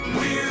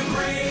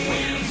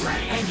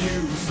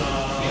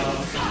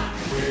suck.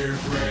 We're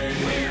great.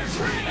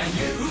 And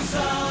you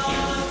suck.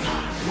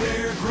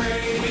 We're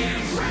great.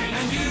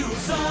 And you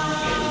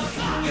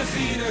suck. You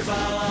see, there's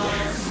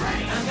us.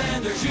 And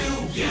then there's you.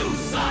 You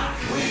suck.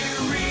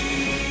 We're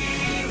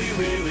really,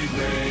 really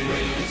great.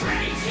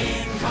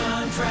 In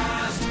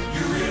contrast,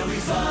 you really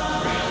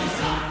suck.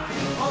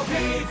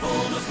 Okay,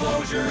 full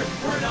disclosure,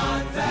 we're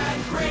not that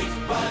great,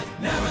 but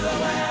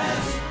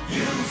nevertheless,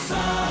 you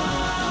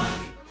suck.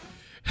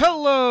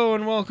 Hello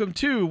and welcome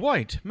to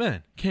White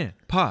Men Can't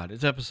Pod.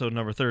 It's episode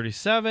number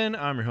 37.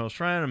 I'm your host,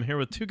 Ryan. I'm here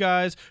with two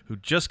guys who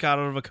just got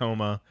out of a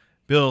coma,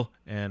 Bill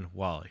and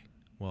Wally.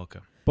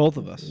 Welcome. Both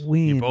of us.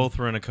 You both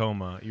were in a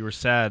coma. You were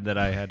sad that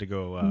I had to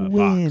go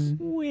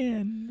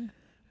Win.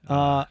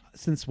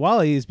 Since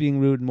Wally is being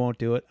rude and won't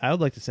do it, I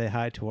would like to say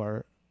hi to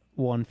our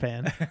one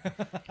fan.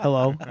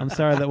 Hello. I'm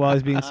sorry that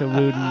Wally's being so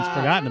rude and he's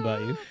forgotten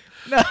about you.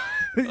 No,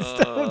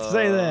 don't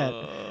say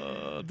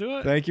that. Do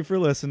it. Thank you for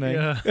listening.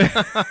 Yeah.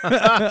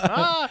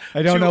 I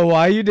don't know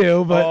why you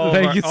do, but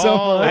thank you so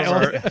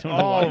much.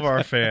 All of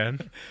our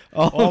fan.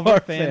 All of our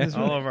fans.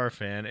 All of our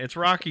fan. It's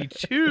Rocky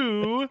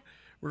 2.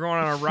 We're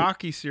going on a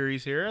Rocky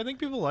series here. I think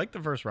people liked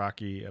the first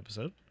Rocky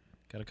episode.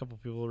 Got a couple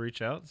people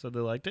reach out, said they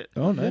liked it.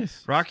 Oh,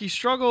 nice. Rocky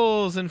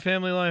struggles in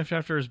family life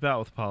after his bout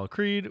with Apollo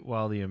Creed,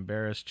 while the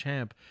embarrassed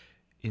champ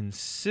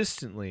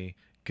insistently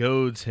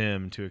goads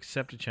him to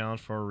accept a challenge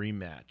for a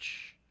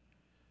rematch.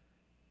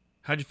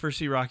 How'd you first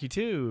see Rocky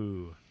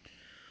 2?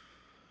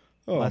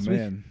 Oh,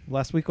 man.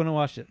 Last week when I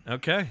watched it.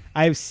 Okay.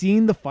 I've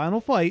seen the final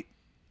fight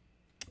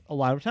a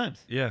lot of times.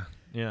 Yeah.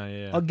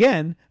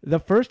 Again, the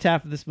first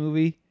half of this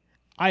movie,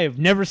 I have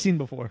never seen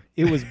before.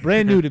 It was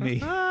brand new to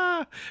me.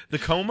 The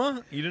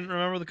coma? You didn't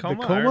remember the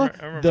coma? The coma,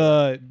 I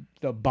remember.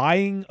 The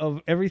buying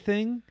of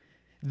everything,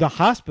 the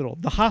hospital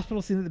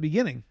scene at the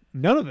beginning.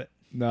 None of it.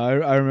 No,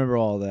 I remember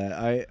all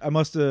that. I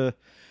must have.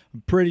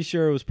 I'm pretty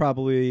sure it was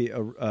probably a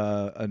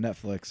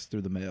Netflix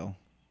through the mail.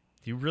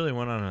 You really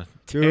went on a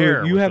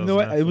tear. Dude, you have no.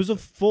 Netflix. It was a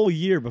full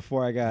year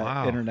before I got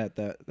Wow. internet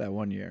that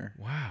 1 year.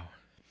 Wow.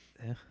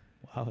 Yeah.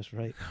 Wow, I was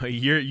right. A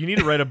year. You need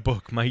to write a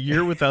book. My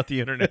year without the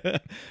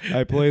internet.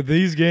 I played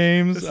these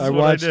games. This is I what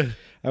watched. I did.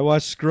 I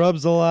watched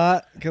Scrubs a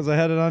lot because I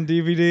had it on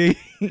DVD.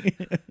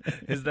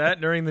 Is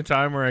that during the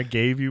time where I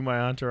gave you my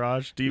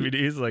Entourage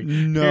DVDs? Like,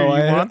 No,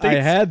 here, you want these? I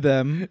had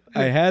them.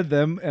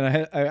 And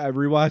I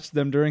rewatched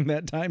them during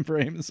that time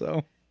frame.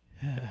 So,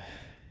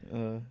 I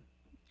don't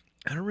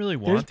really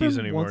want There's these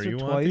been anymore. once or You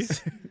want twice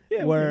these?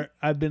 yeah, where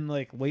I've been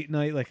like late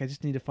night, like I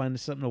just need to find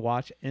something to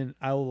watch, and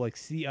I will like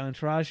see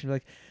Entourage and be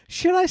like,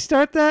 should I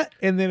start that?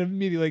 And then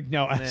immediately like,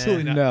 no,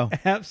 absolutely not. No.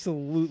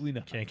 Absolutely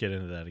not. Can't get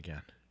into that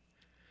again.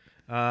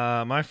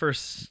 My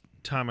first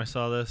time I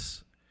saw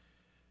this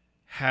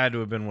had to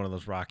have been one of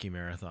those Rocky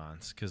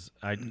marathons because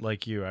I,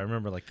 like you, I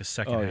remember like the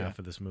second half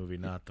of this movie,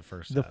 not the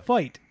first The half.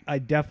 fight, I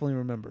definitely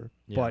remember,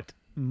 Yeah. but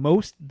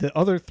the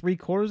other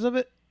 3/4 of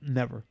it,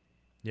 never.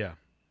 Yeah.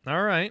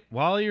 All right.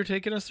 Wally, you're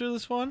taking us through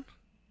this one?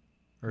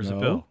 Or is it No.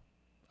 Bill?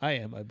 I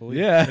am, I believe.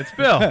 yeah. It's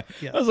Bill.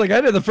 Yeah. I was like,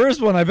 I did the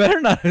first one. I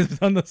better not have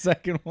done the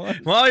second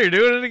one. Well, you're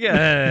doing it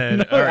again.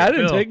 No, All right, I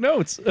didn't Bill. take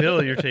notes.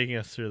 Bill, you're taking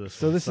us through this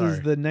So one. this Sorry. is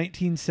the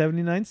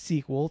 1979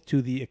 sequel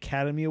to the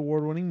Academy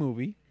Award-winning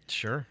movie.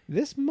 Sure.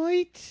 This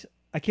might,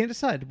 I can't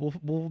decide.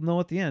 We'll know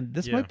at the end.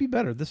 This Yeah. might be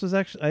better. This was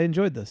actually, I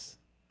enjoyed this.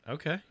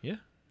 Okay. Yeah.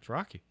 It's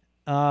Rocky.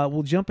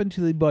 We'll jump into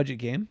the budget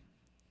game.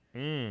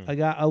 I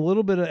got a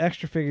little bit of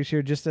extra figures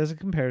here just as a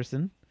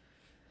comparison.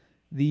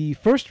 The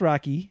first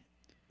Rocky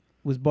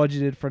was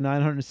budgeted for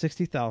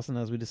 $960,000,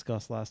 as we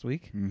discussed last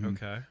week. Mhm.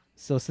 Okay.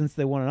 So since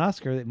they won an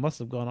Oscar, it must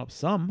have gone up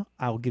some.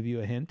 I'll give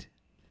you a hint.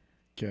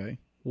 Okay.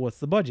 What's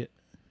the budget?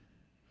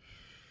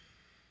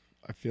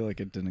 I feel like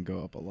it didn't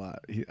go up a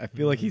lot. I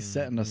feel like he's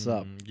setting us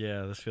up.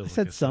 Yeah, this feels I like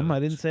said a some. setup. I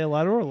didn't say a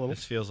lot or a little.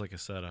 This feels like a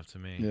setup to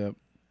me. Yep.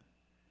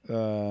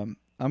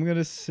 I'm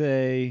gonna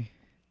say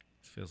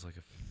This feels like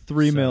a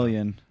 $3 setup.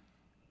 million.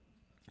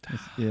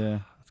 Yeah.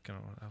 That's kind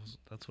of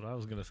that's what I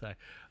was gonna say.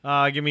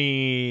 Give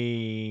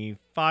me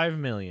 $5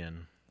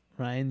 million.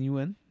 Ryan, you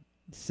win.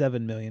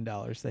 $7 million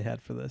they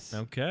had for this.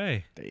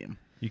 Okay. Damn.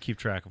 You keep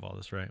track of all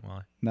this, right,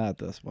 Wally? Not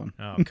this one.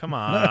 Oh, come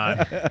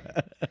on.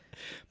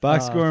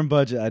 Box score and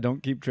budget. I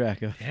don't keep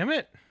track of. Damn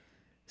it.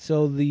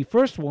 So the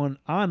first one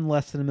on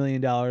less than $1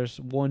 million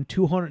won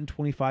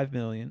 $225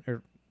 million,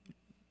 or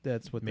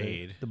that's what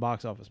Made. the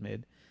box office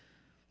made.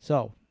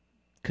 So,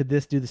 could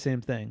this do the same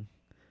thing?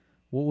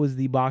 What was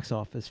the box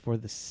office for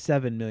the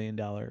 $7 million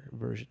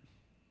version?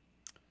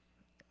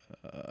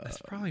 That's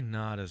probably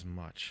not as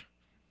much.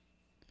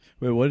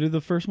 Wait, what did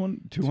the first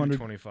one? 200.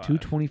 225.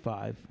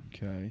 225.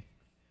 Okay.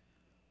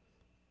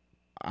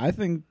 I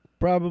think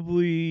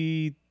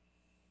probably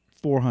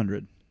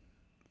 400.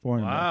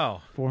 400.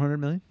 Wow. 400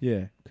 million?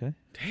 Yeah. Okay.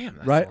 Damn.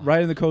 That's Right a lot.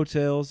 right in the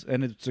coattails,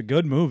 and it's a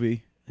good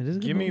movie. It is a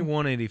good Give me movie.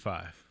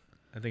 185.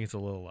 I think it's a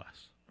little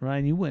less.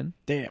 Ryan, you win.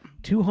 Damn.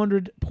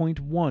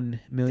 $200.1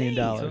 million.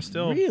 So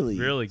still Really?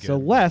 really good. So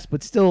less,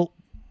 but still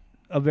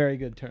a very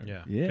good turn.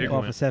 Yeah. Yeah. Big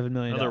Off win. of $7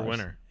 million. Another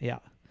winner. Yeah.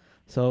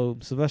 So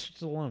Sylvester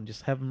Stallone,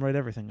 just have him write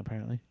everything,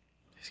 apparently.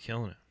 He's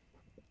killing it.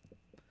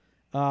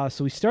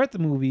 So we start the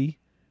movie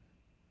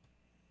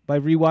by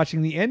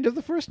rewatching the end of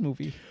the first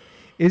movie.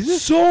 Is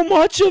this so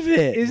much of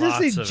it? is Lots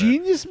this a of it.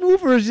 genius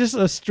move or is this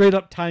a straight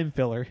up time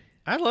filler?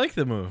 I like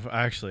the move,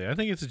 actually. I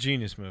think it's a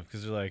genius move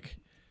because they're like,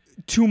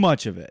 Too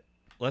much of it.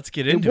 let's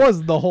get It into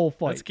was the whole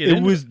fight. Let's get It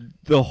into was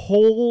the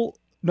whole.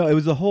 No, it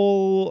was the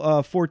whole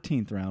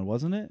 14th round,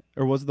 wasn't it?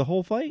 Or was it the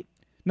whole fight?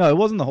 No, it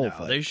wasn't the whole No,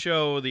 fight. they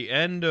show the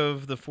end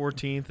of the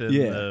 14th and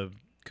Yeah. the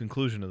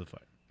conclusion of the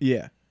fight.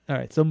 Yeah, All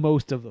right, so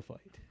most of the fight.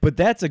 but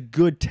that's a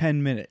good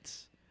 10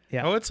 minutes.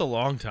 Yeah. Oh, it's a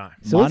long time.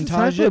 So it's a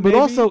time Montage filler, it, but maybe?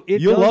 also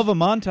you'll love a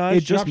montage. it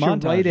just drops you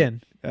montage right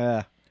it.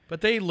 in.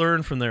 But they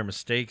learn from their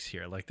mistakes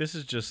here. Like this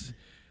is just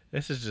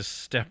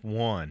step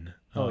one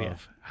Oh, of yeah.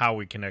 how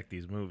we connect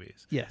these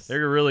movies. Yes.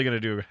 They're really going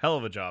to do a hell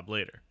of a job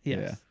later. Yes.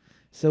 Yeah.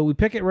 So we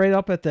pick it right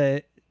up at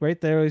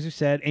right there, as you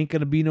said. Ain't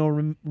gonna be no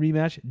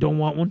rematch. Don't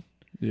want one.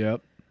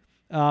 Yep.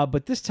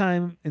 But this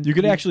time, You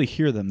could actually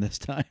hear them this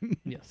time.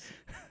 yes.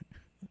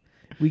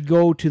 We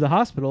go to the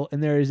hospital,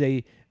 and there is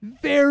a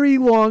very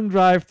long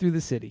drive through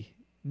the city.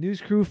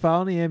 News crew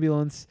following the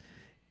ambulance,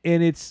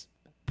 and it's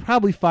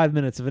probably 5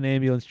 minutes of an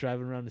ambulance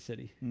driving around the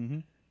city. Mm-hmm.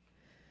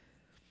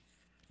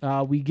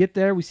 We get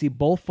there. We see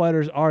both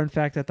fighters are, in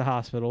fact, at the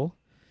hospital.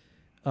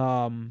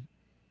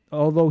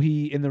 Although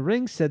he, in the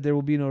ring, said there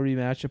will be no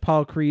rematch,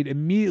 Apollo Creed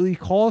immediately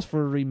calls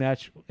for a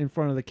rematch in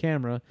front of the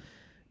camera.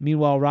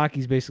 Meanwhile,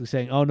 Rocky's basically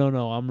saying, oh,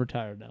 no, I'm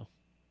retired now.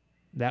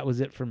 That was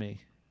it for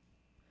me.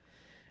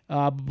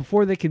 But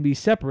before they can be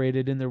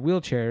separated in their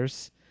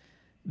wheelchairs,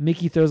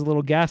 Mickey throws a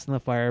little gas in the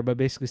fire by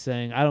basically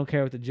saying, I don't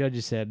care what the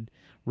judges said.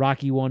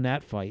 Rocky won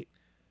that fight.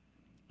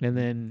 And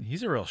then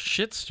He's a real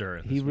shit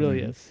stirrer. he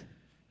really is.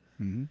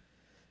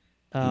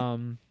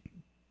 Mm-hmm.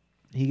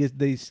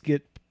 They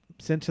get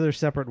sent to their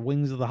separate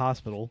wings of the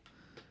hospital,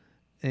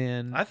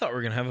 and I thought we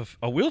were going to have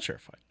a wheelchair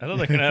fight. I thought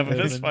they were going to have a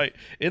fist fight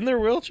in their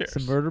wheelchairs.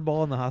 some murder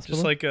ball in the hospital.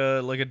 Just like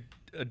a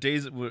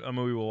Days a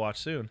movie we'll watch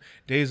soon.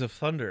 Days of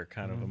Thunder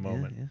kind of a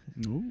moment.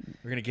 Ooh.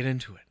 We're going to get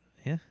into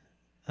it.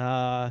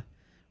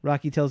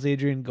 Rocky tells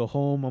Adrian, "Go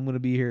home. I'm going to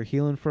be here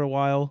healing for a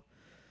while."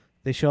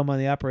 They show him on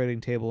the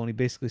operating table, and he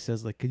basically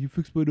says, "Like, can you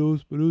fix my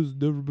nose? My nose has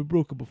never been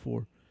broken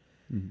before."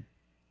 Mm-hmm.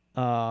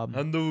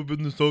 I've never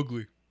been this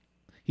ugly.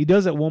 He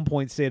does at one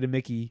point say to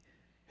Mickey,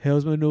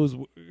 "How's my nose?"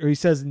 Or he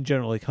says in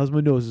general, like, "How's my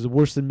nose? Is it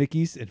worse than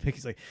Mickey's?" And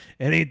Mickey's like,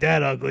 "It ain't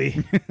that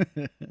ugly."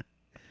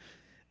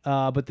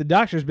 But the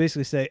doctors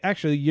basically say,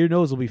 "Actually, your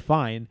nose will be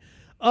fine.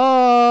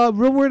 Real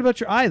worried about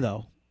your eye,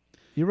 though.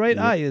 Your right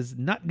eye is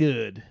not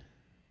good."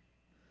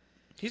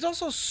 He's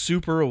also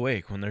super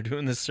awake when they're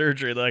doing this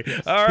surgery. Like,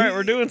 all right,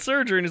 we're doing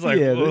surgery. And he's like,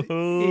 Yeah,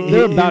 whoa.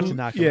 They're about to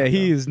knock him Yeah, out,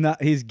 he though. is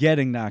not. He's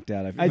getting knocked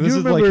out. I this do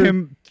is like remember-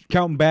 him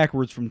counting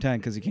backwards from 10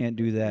 because he can't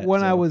do that.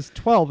 When I so. was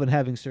 12 and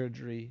having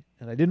surgery,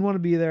 and I didn't want to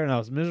be there, and I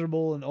was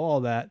miserable and all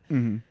that,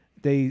 Mhm.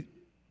 they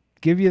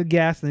give you the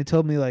gas, and they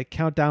told me, like,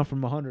 count down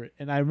from 100.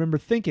 And I remember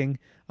thinking,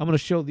 I'm going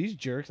to show these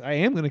jerks. I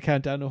am going to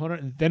count down to 100,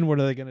 and then what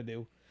are they going to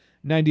do?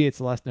 98's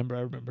the last number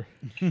I remember.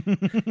 I'm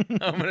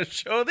going to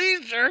show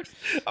these jerks.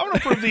 I'm going to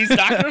prove these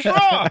doctors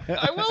wrong.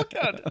 I will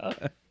count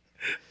down.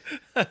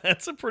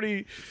 That's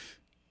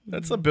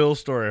a Bill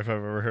story if I've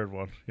ever heard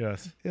one.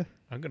 Yes. Yeah.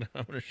 I'm gonna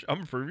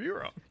prove you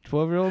wrong.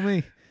 12-year-old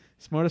me.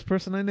 Smartest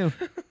person I knew.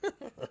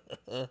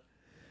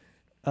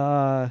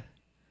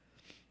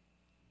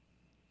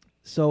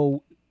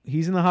 So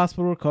he's in the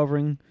hospital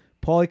recovering.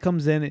 Paulie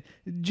comes in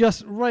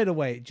just right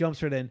away,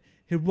 jumps right in.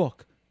 Hey,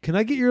 look, can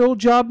I get your old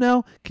job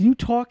now? Can you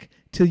talk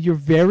to your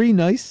very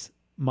nice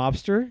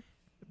mobster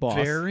boss?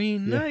 Very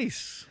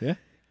nice. Yeah.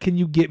 Can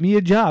you get me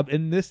a job?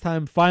 And this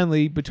time,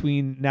 finally,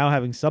 between now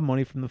having some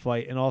money from the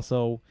fight and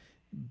also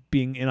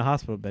being in a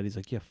hospital bed, he's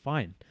like, yeah,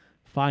 fine.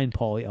 Fine,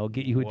 Paulie, I'll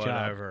get you a job.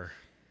 Whatever.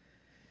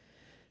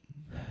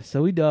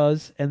 So he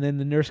does, and then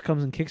the nurse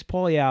comes and kicks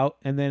Paulie out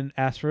and then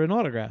asks for an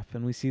autograph.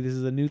 And we see this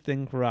is a new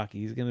thing for Rocky.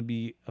 He's going to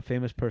be a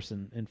famous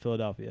person in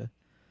Philadelphia.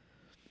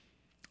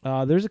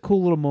 There's a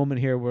cool little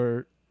moment here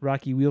where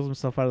Rocky wheels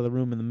himself out of the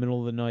room in the middle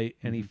of the night,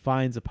 and he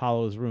finds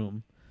Apollo's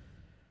room.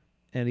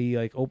 And he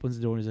like opens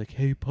the door, and he's like,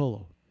 hey,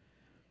 Apollo,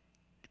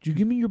 did you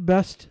give me your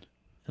best?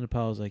 And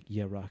Apollo's like,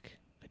 yeah, Rock,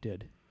 I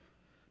did.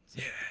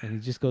 So, and he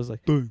just goes like,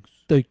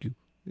 thank you.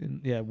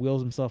 And yeah,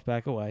 wheels himself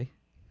back away.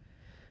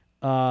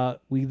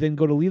 We then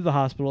go to leave the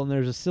hospital, and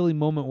there's a silly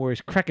moment where he's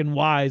cracking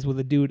wise with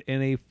a dude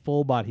in a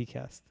full body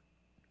cast.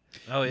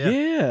 Oh yeah.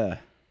 Yeah.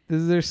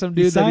 There's some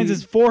He dude signs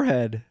his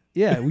forehead.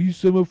 yeah, will you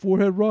sign my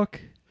forehead,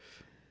 Rock?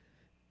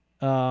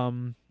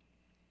 And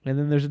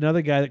then there's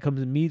another guy that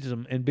comes and meets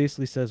him and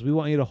basically says, we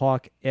want you to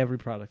hawk every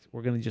product.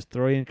 We're going to just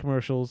throw you in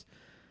commercials.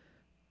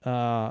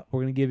 We're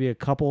going to give you a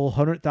couple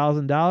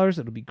 $100,000.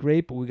 It'll be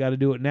great, but we got to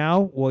do it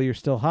now while you're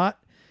still hot.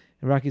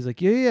 And Rocky's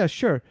like, yeah,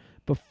 sure.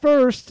 But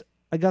first,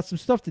 I got some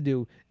stuff to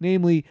do.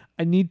 Namely,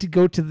 I need to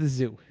go to the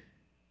zoo.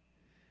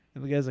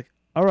 And the guy's like,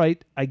 all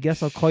right, I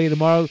guess I'll call you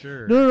tomorrow.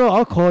 Sure. No,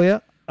 I'll call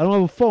you. I don't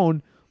have a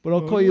phone, but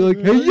I'll call you like,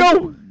 hey,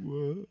 yo!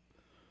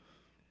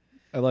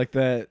 I like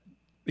that.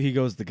 He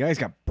goes, the guy's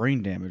got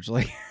brain damage,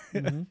 like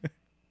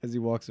as he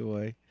walks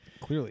away.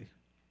 Clearly.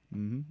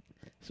 Mm-hmm.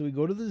 So we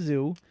go to the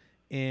zoo,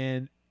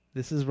 and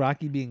This is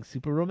Rocky being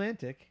super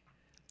romantic.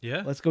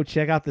 Yeah. Let's go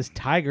check out this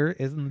tiger.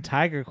 Isn't the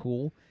tiger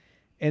cool?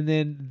 And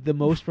then the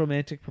most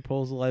romantic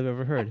proposal I've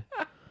ever heard.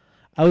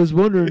 I was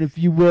wondering if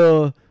you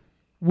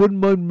wouldn't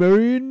mind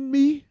marrying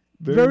me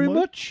very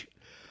much.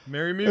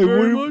 Marry me Hey,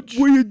 very much.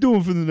 What are you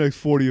doing for the next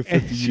 40 or 50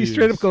 And years? she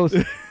straight up goes,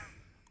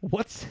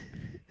 what's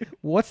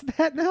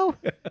that now?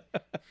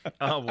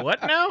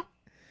 What now?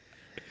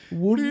 What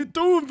What are you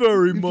doing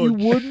very if much? you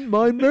wouldn't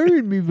mind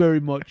marrying me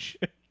very much.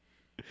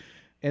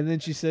 And then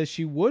she says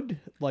she would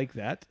like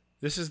that.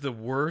 This is the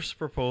worst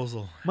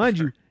proposal. Mind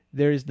you,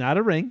 there is not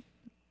a ring.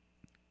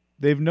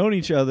 They've known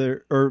each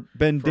other or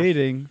been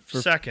dating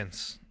for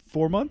Seconds.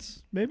 4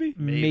 months, maybe?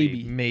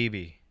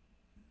 Maybe.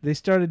 They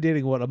started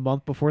dating, a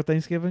month before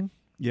Thanksgiving?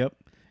 Yep.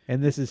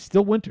 And this is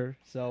still winter,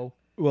 so...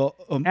 Well,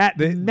 At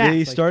they max,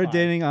 like started 5.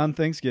 dating on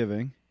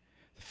Thanksgiving.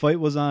 The fight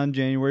was on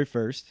January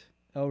 1st.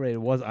 Oh, right,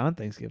 it was on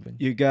Thanksgiving.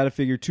 You got to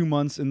figure 2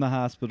 months in the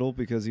hospital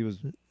because he was.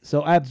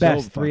 So at So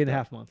best, fucked 3.5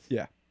 up. months.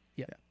 Yeah.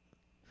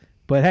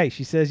 But hey,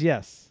 she says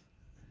yes.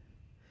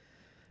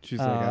 She's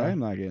like, I'm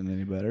not getting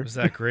any better. It was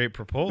that great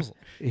proposal.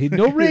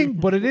 No ring,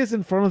 but it is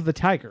in front of the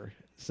tiger.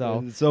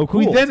 So, It's so who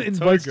he cool. then It's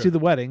a invites tiger. to the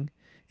wedding.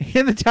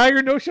 And the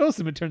tiger no-shows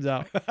him, it turns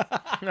out.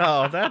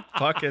 Oh, that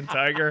fucking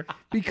tiger.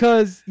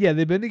 Because, yeah,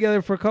 they've been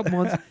together for a couple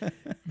months.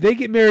 They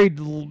get married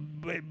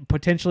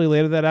potentially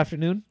later that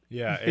afternoon.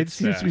 Yeah, It it's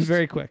seems to be fast.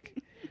 very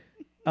quick.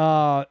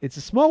 It's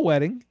a small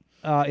wedding.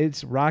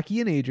 It's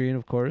Rocky and Adrian,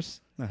 of course.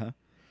 Uh-huh.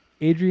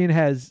 Adrian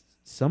has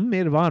some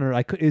maid of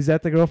honor. Is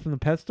that the girl from the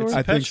pet store? It's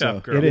I Pet think Shop so.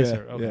 Girl. It is Yeah,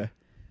 her, okay. Yeah.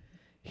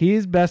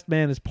 His best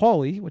man is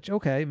Paulie, which,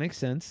 okay, makes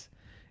sense.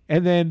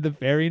 And then the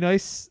very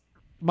nice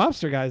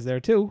mobster guy's there,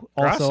 too.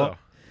 Also, Grasso.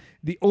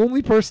 the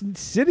only person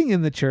sitting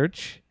in the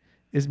church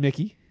is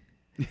Mickey.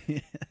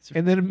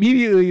 And then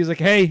immediately he's like,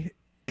 hey,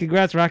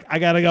 congrats, Rock. I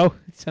got to go.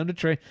 It's time to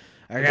train.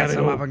 I got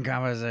some up and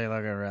comers. They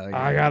look really good.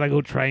 I got to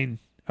go train.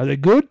 Are they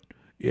good?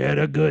 Yeah,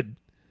 they're good.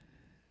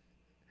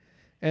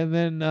 And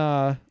then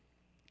the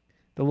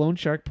loan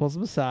shark pulls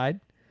him aside,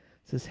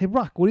 says, hey,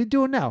 Rock, what are you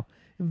doing now?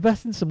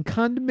 Invest in some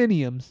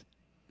condominiums.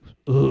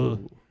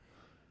 Ugh.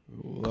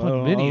 I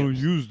don't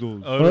use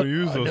those. I don't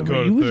use I those never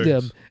kind of used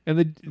things. them. And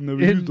the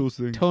Never and use those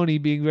things. Tony,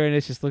 being very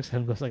nice, just looks at him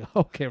and goes like,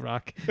 okay,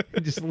 Rock.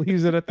 And just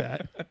leaves it at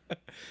that.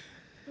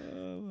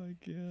 Oh, my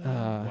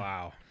God.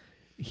 Wow.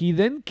 He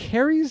then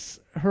carries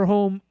her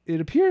home, it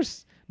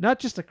appears, not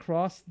just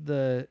across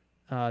the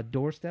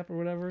doorstep or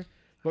whatever,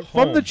 but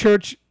from the Home.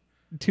 church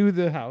to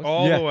the house.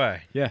 All Yeah. the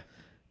way.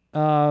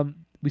 Yeah.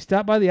 We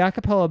stopped by the a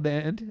cappella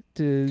band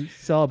to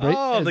celebrate.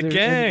 Oh, as the they're-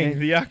 gang.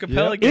 The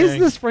acapella Yep. gang. Is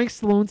this Frank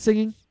Stallone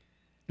singing?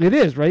 It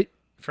is, right?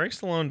 Frank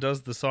Stallone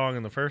does the song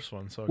in the first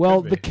one, so it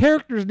Well, could the be.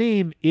 character's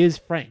name is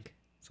Frank.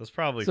 So it's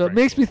probably So it Frank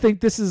makes me Stallone. think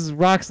this is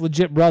Rock's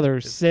legit brother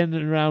sitting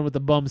around with the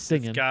bum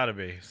singing. It's gotta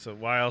be. So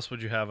why else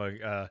would you have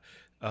a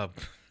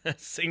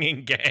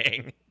singing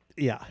gang?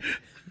 Yeah.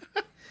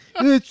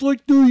 It's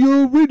like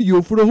the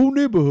radio for the whole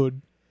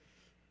neighborhood.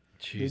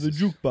 There's a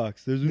Jesus.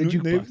 jukebox. There's a The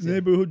jukebox, yeah.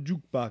 neighborhood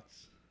jukebox.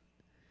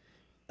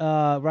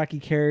 Rocky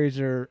carries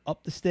her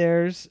up the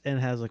stairs and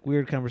has like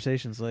weird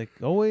conversations like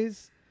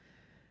always.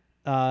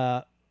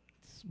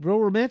 It's real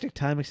romantic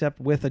time except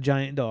with a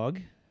giant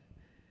dog.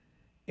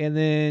 And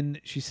then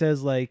she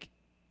says like,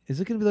 is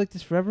it going to be like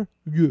this forever?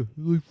 Yeah,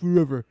 like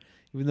forever.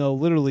 Even though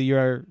literally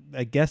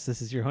I guess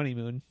this is your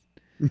honeymoon.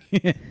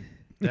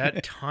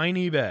 That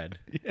tiny bed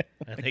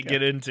that they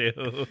get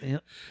into. Yeah.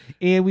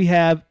 And we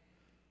have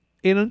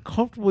an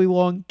uncomfortably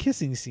long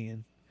kissing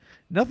scene.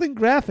 Nothing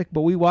graphic,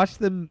 but we watch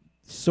them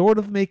sort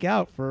of make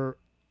out for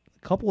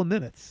a couple of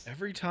minutes.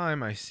 Every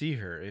time I see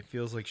her, it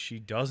feels like she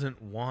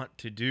doesn't want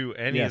to do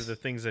any Yes. of the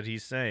things that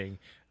he's saying,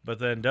 but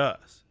then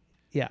does.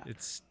 Yeah.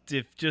 It's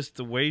just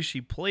the way she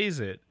plays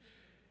it.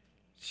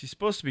 She's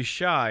supposed to be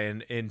shy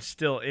and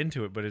still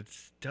into it, but it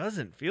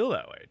doesn't feel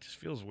that way. It just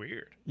feels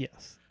weird.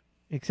 Yes.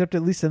 Except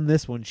at least in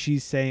this one,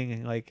 she's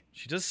saying like,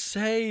 She does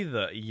say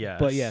the yes.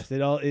 but yes,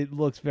 it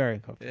looks very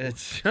uncomfortable.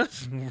 It's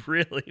just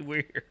really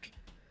weird.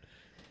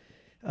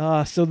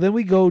 So then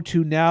we go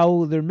to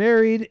now they're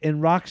married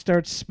and Rock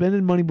starts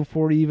spending money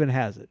before he even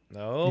has it.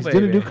 No, He's baby.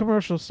 gonna do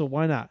commercials, so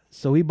why not?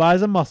 So he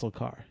buys a muscle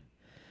car.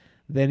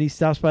 Then he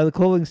stops by the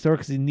clothing store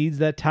because he needs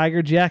that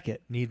tiger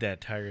jacket. Need that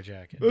tiger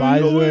jacket.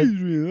 Buys Yo, a-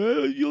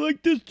 Adrian, you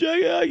like this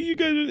jacket? You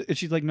got it. And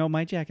she's like, no,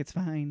 my jacket's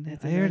fine.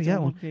 I already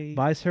got one. Okay.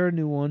 Buys her a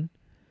new one.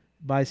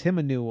 Buys him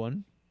a new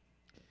one.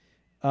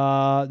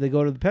 They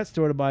go to the pet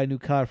store to buy a new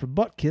collar for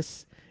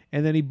Buttkiss,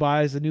 and then he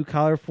buys a new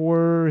collar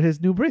for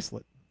his new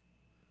bracelet.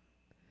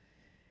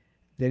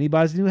 Then he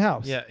buys a new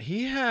house. Yeah,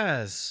 he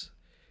has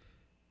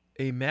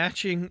a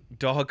matching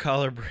dog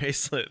collar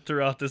bracelet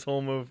throughout this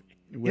whole movie.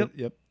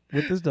 Yep.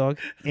 With his dog.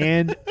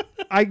 And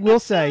I will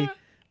say,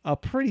 a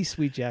pretty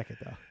sweet jacket,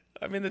 though.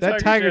 I mean, the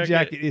That tiger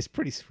jacket is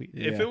pretty sweet.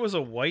 If Yeah. it was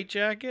a white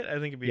jacket, I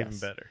think it'd be even Yes.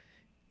 better.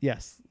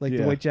 Yes, like the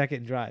Yeah. white jacket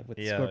and Drive with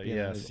the Yeah, scorpion.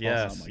 on it yes, is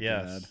yes, Oh my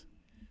yes.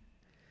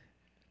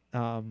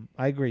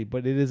 I agree,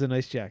 but it is a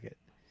nice jacket.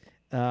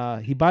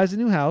 He buys a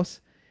new house,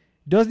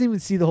 Doesn't even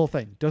see the whole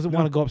thing. Doesn't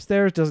want to go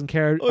upstairs. Doesn't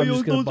care. I'm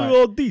just gonna those buy are it.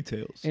 all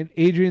details. And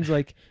Adrian's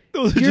like,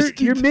 Those are you're just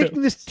making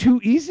details. this too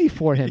easy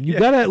for him. You Yeah.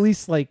 gotta at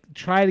least like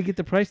try to get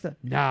the price down.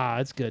 Nah,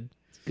 it's good.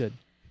 It's good.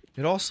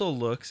 It also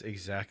looks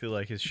exactly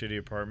like his shitty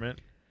apartment.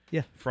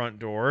 Yeah. Front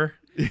door.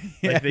 Yeah,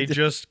 Like they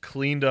just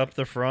cleaned up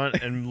the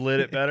front and lit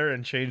it better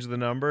and changed the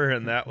number,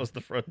 and that was the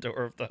front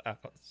door of the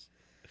house.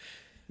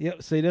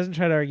 Yep. So he doesn't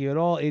try to argue at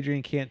all.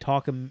 Adrian can't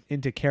talk him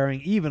into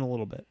caring even a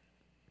little bit.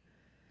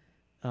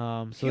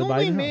 So He they buy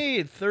only the house.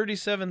 made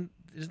 37.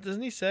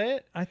 Doesn't he say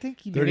it? I think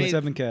he made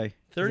 37K.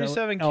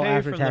 37K Oh,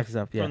 after from, taxes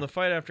the, up, yeah. from the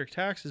fight after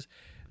taxes.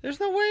 There's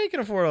no way he can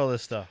afford all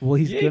this stuff. Well,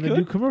 he's Yeah, he going to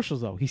do could.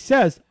 commercials, though. He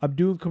says, I'm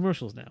doing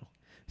commercials now.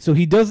 So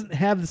he doesn't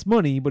have this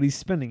money, but he's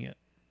spending it.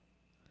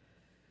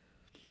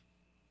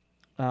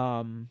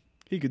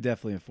 He could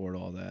definitely afford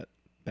all that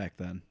back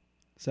then.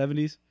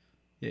 70s?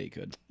 Yeah, he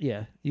could.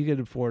 Yeah, you could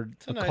afford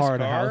It's a a nice car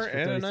and a house for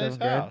and a nice 37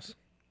 grand, house.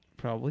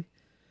 probably.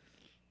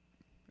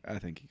 I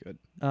think he could.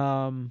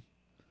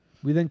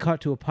 We then cut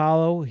to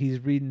Apollo. He's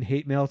reading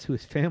hate mail to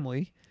his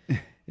family.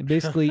 And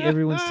basically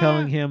everyone's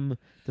telling him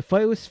the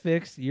fight was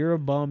fixed. You're a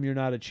bum. You're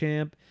not a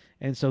champ.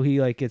 And so he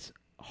like gets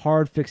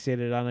hard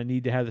fixated on I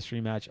need to have this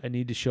rematch. I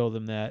need to show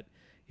them that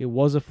it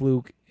was a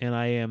fluke and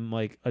I am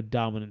like a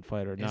dominant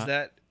fighter.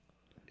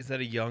 Is that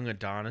a young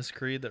Adonis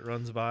Creed that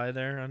runs by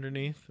there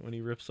underneath when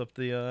he rips up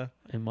the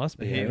It must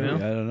be. the hate I mail?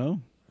 don't I don't know.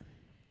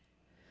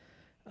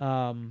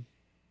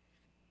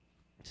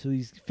 So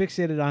he's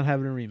fixated on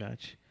having a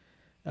rematch.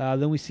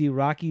 Then we see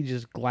Rocky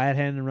just glad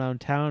handing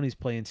around town. He's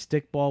playing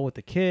stickball with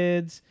the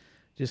kids,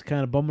 just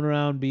kind of bumming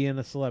around being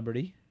a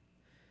celebrity.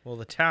 Well,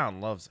 the town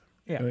loves him.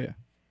 Yeah. Oh, yeah.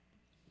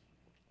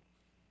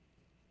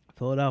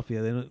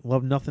 Philadelphia, they don't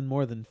love nothing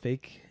more than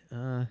fake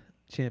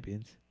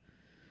champions.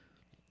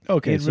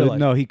 Okay, In so real life.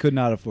 no, he could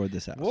not afford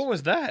this house. What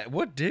was that?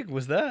 What dig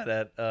was that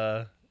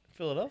at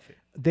Philadelphia?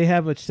 They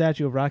have a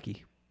statue of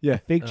Rocky, Yeah.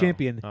 fake Oh.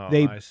 champion. Oh,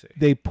 they I see.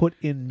 they put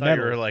in I thought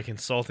you were metal. like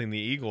insulting the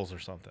Eagles or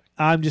something.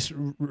 I'm just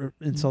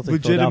insulting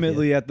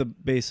Legitimately at the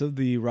base of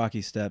the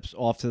Rocky steps,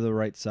 off to the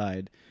right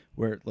side,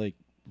 where like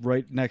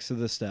right next to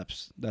the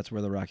steps, that's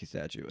where the Rocky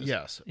statue is.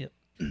 Yes. Philadelphia.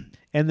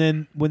 And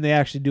then when they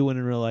actually do it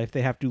in real life,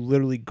 they have to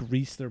literally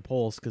grease their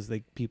poles because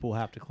people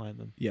have to climb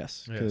them.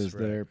 Yes, Yes, because right.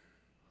 they're.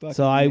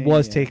 So I was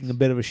maniacs. taking a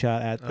bit of a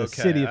shot at the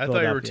Okay. city of I Philadelphia.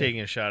 thought you were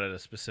taking a shot at a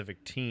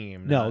specific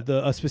team. No,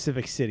 not- a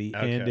specific city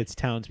and Okay. its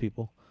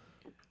townspeople.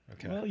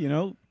 Okay. Well, you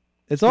know,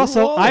 It's through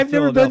also all the I've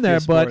never been there,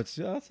 Philadelphia but sports,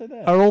 yeah, I'll say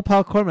that. our old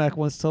pal Cormac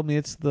once told me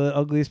it's the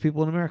ugliest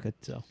people in America.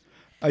 So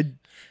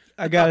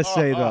I gotta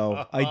say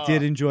though, I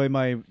did enjoy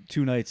my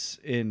 2 nights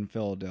in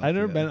Philadelphia. I've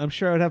never been. I'm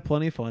sure I would have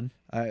plenty of fun.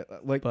 I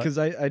like but- because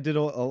I did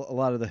a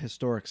lot of the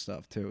historic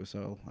stuff too.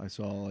 So I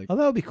saw like Oh,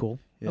 that would be cool.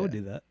 I would Yeah.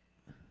 do that.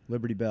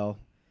 Liberty Bell.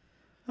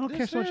 I don't care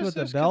There's- so much there's- about the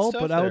there's good Bell,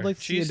 stuff but I would there. like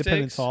to see Cheesesteaks.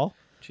 Independence Hall.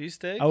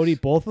 Cheesesteaks? I would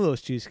eat both of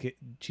those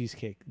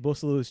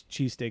both of those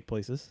cheesesteak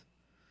places.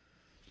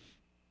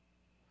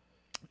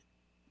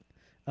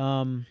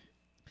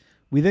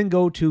 We then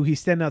go to he's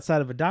standing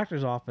outside of a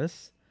doctor's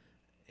office,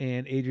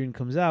 and Adrian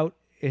comes out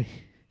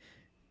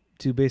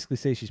to basically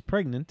say she's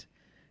pregnant.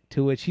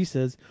 To which he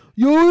says,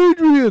 "Yo,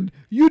 Adrian,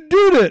 you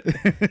did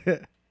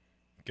it!"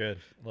 Good.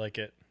 Like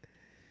it.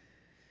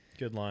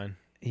 Good line.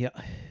 Yeah.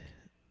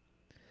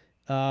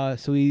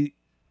 So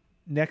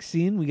next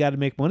scene, we got to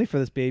make money for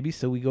this baby,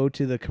 so we go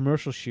to the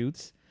commercial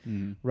shoots.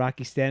 Mhm.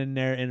 Rocky standing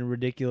there in a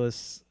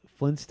ridiculous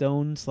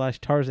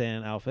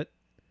Flintstone/Tarzan outfit.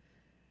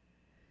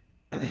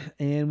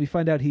 And we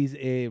find out he's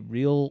a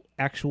real,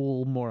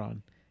 actual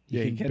moron. He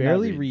Yeah, he can cannot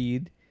barely read.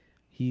 read.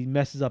 He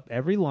messes up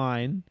every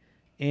line.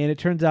 And it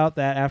turns out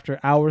that after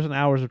hours and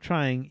hours of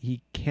trying,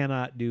 he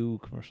cannot do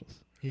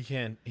commercials. He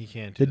can't.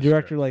 The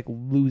director like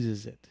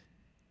loses it.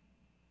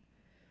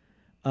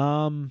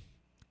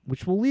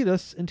 Which will lead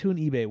us into an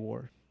eBay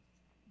war.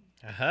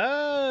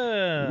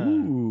 Aha.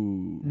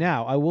 Ooh.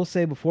 Now, I will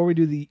say before we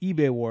do the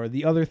eBay war,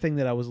 the other thing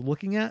that I was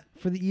looking at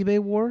for the eBay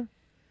war,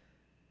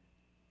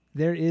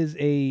 there is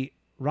a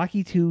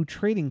Rocky 2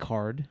 trading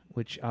card,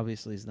 which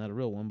obviously is not a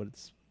real one, but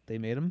they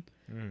made them,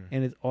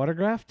 and it's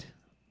autographed.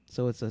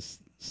 So it's a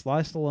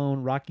Sly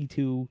Stallone Rocky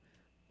 2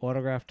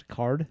 autographed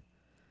card.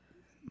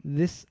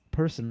 This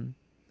person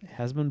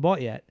hasn't been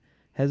bought yet.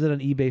 Has it on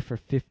eBay for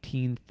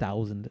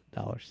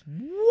 $15,000.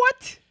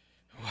 What?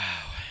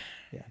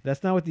 Yeah,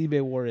 that's not what the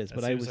eBay war is, That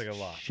but I seems was like a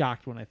lot.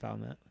 shocked when I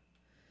found that.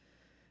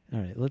 All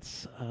right,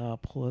 let's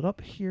pull it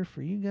up here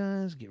for you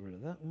guys. Get rid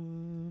of that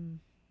one.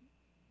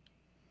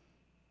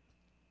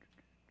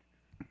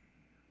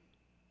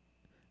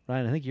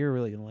 Ryan, I think you're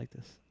really going to like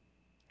this.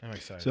 I'm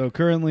excited. So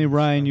currently,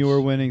 Ryan, you are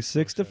Sounds- winning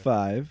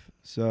 6-5. excited.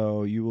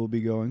 So you will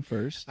be going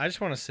first. I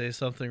just want to say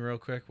something real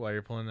quick while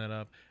you're pulling that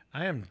up.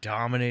 I am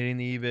dominating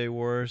the eBay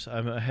wars.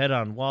 I'm ahead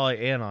on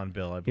Wally and on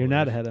Bill. I believe. You're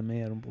not ahead of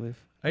me, I don't believe.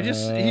 I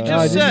just Uh, he Oh,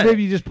 just said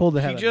maybe it. you just pulled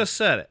ahead He of just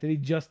said it. me. Did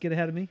he just get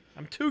ahead of me?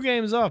 I'm 2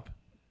 games up.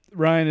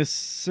 Ryan is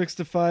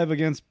 6-5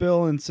 against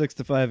Bill and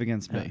 6-5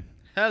 against me.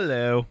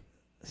 Hello.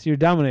 So you're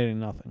dominating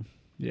nothing.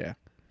 Yeah.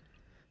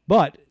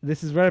 But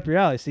this is right up your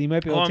alley, so you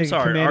might be able Oh, to I'm take a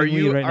sorry. commanding Are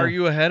you lead right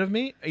now. ahead of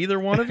me? Either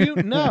one of you?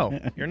 No,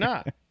 you're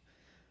not.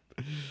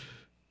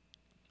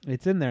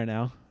 It's in there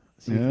now.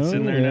 So It's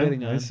in there now?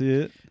 bidding I on. see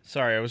it.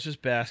 Sorry, I was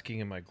just basking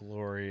in my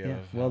glory Yeah.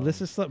 of. Well,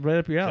 this is right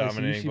up your alley, so you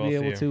dominating should both be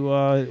of able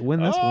you. to win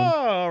this one.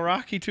 Oh,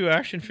 Rocky 2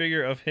 action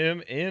figure of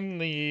him in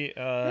the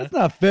That's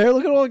not fair.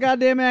 Look at all the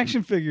goddamn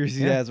action figures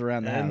he Yeah. has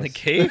around the and house. the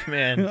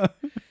caveman.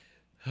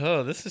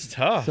 Oh, this is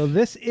tough. So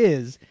this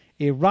is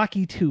a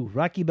Rocky 2,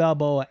 Rocky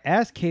Balboa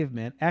as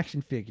caveman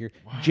action figure,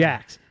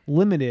 Jax,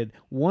 limited,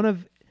 one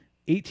of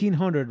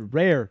 1,800,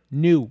 rare,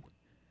 new.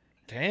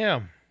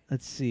 Damn.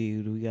 Let's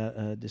see, do we got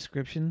a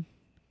description?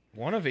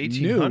 One of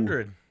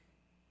 1,800.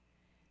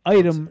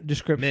 Item mint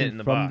description in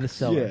the from box. the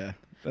seller. Yeah,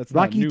 that's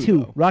Rocky not new, 2,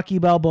 though. Rocky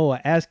Balboa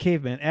as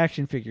caveman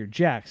action figure,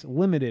 Jax,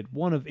 limited,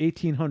 one of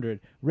 1,800,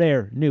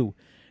 rare, new.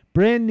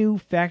 Brand new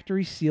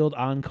factory sealed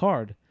on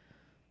card.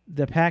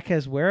 The pack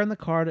has wear on the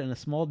card and a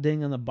small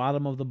ding on the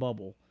bottom of the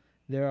bubble.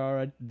 There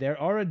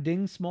are a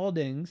ding small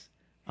dings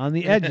on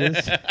the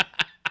edges.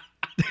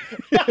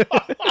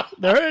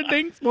 There are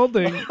ding small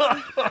dings.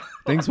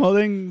 Ding small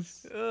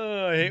dings.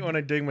 Oh, I hate when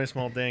I dig my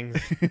small dings.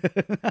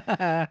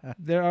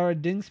 There are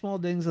ding small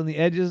dings on the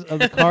edges of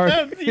the card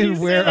You and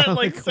say wear that on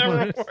like the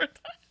several corners. more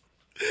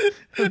times.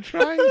 I'm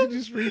trying to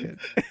just read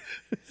it.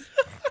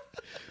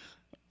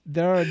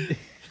 There are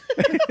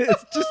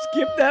Just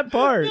skip that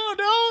part. No,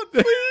 don't,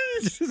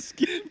 please. Just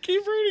skip.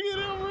 Keep reading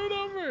it over and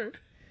over.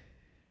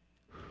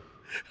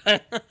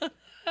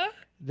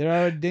 there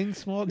are ding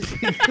small dings.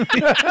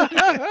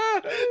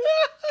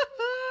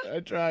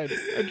 I tried.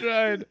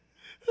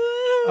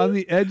 on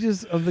the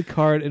edges of the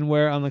card and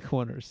wear on the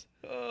corners.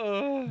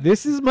 Oh,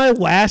 This is my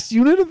last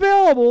unit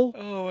available.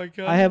 oh my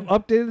god. I have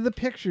updated the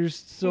pictures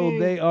so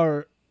they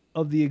are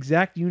of the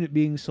exact unit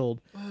being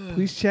sold.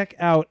 Please check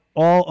out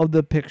all of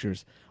the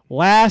pictures.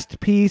 Last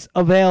piece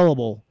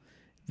available.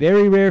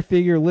 Very rare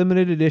figure,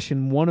 limited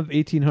edition, one of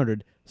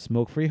 1,800.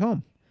 Smoke-free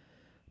home.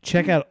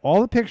 Check out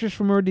all the pictures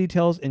for more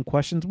details and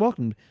questions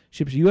welcomed.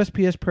 Ships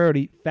USPS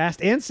priority,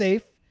 fast and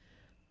safe.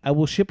 I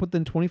will ship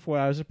within 24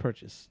 hours of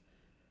purchase.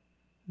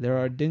 There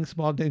are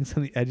small dings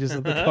on the edges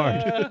of the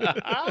card.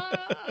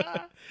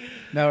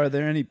 Now, are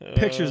there any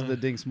pictures of the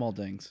ding small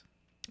dings?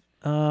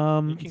 You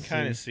You can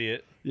kind of see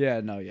it.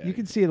 Yeah, no, yeah. You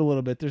can see it a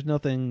little bit. There's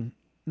nothing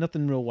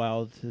real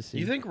wild to see.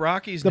 You think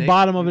Rocky's the naked?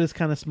 bottom of it is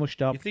kind of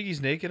smushed up? You think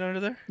he's naked under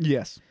there?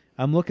 Yes.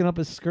 I'm looking up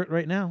his skirt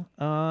right now.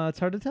 It's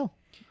hard to tell.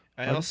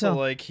 I Hard to also tell.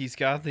 like he's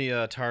got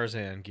the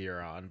Tarzan gear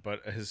on,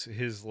 but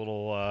his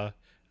little I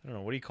don't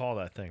know, what do you call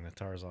that thing that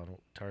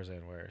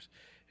Tarzan wears?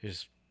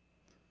 His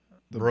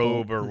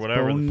robe or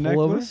whatever. Bone the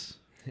pullover? necklace?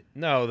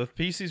 No, the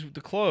pieces the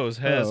clothes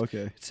has Oh, okay.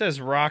 it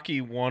says Rocky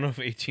 1 of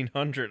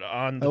 1,800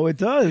 on the, Oh, it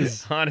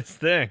does. on his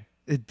thing.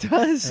 It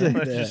does say It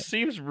that. just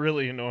seems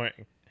really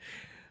annoying.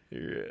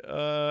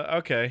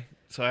 Okay,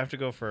 so I have to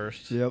go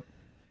first. Yep.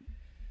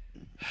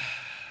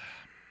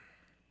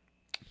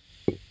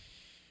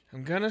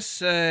 I'm gonna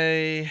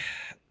say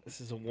this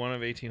is a 1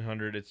 of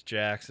 1,800. It's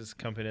Jax. It's a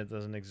company that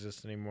doesn't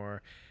exist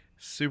anymore.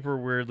 Super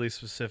weirdly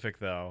specific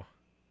though.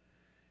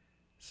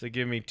 So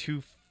give me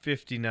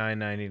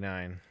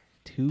 $259.99.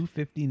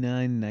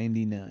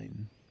 $259.99.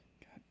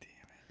 God damn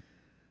it!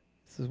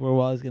 This is where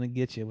Wally's gonna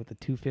get you with the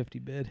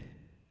 $250 bid.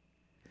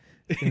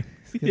 He's gonna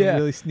Yeah.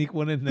 really sneak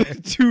one in there.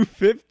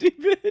 250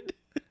 bid.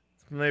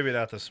 Maybe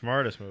not the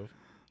smartest move.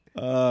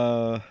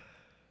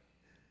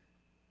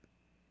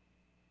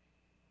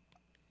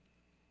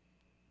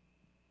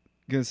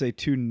 Gonna say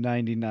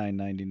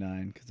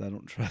 $299.99 because I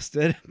don't trust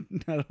it.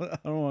 I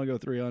don't want to go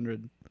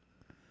 300.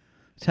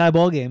 Tie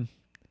ball game.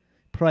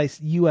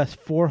 Price US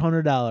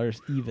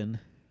 $400 even.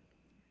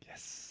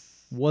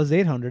 Yes. Was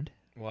 $800.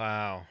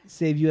 Wow.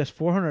 Save US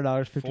 $400,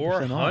 50%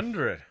 off.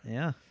 400.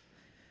 Yeah.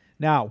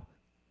 Now,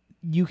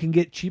 you can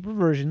get cheaper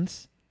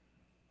versions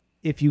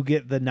if you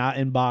get the not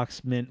in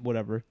box mint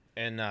whatever.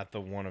 And not the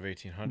 1 of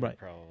 1,800 Right.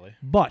 probably.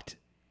 But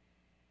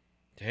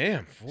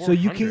Damn,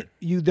 400.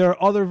 so there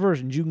are other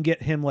versions. You can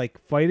get him like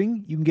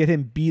fighting. You can get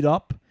him beat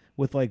up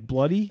with like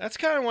bloody. That's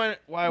kind of why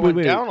I Wait, went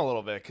wait. down a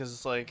little bit, because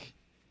it's like,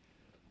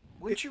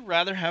 wouldn't you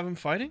rather have him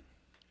fighting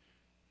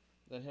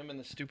than him in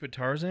the stupid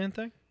Tarzan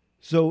thing?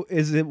 So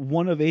is it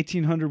 1 of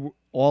 1,800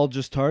 all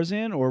just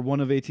Tarzan or 1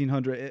 of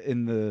 1,800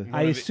 in the?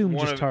 I assume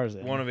just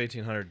Tarzan. 1 of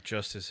 1,800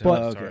 just as him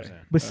But- as Okay. Tarzan.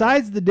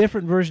 Besides the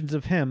different versions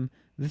of him,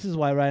 this is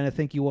why, Ryan, I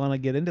think you want to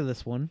get into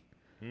this one.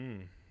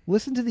 Hmm.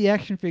 Listen to the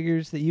action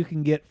figures that you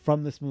can get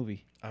from this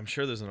movie. I'm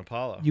sure there's an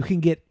Apollo. You can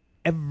get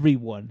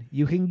everyone.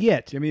 You can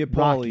get Give me a Rocky.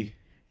 Polly.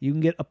 You can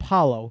get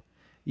Apollo.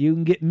 You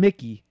can get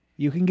Mickey.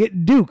 You can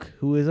get Duke,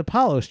 who is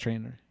Apollo's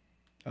trainer.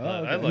 Oh, I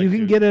okay. like you can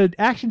Duke. get an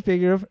action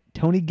figure of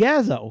Tony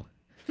Gazzo.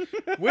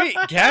 Wait,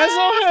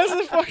 Gazzo has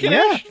a fucking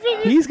action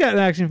figure? He's got an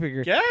action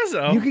figure.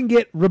 Gazzo? You can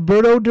get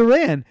Roberto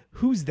Duran.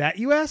 Who's that,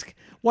 you ask?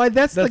 Why,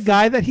 that's the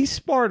guy that he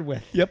sparred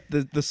with. Yep,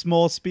 the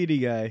small, speedy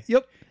guy.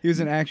 Yep. He was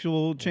an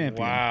actual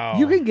champion. Wow.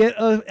 You can get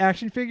an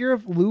action figure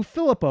of Lou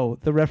Filippo,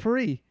 the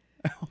referee.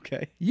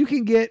 Okay. You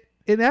can get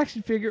an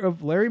action figure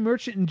of Larry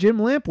Merchant and Jim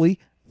Lampley,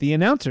 the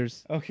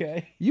announcers.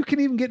 Okay. You can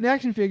even get an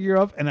action figure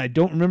of, and I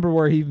don't remember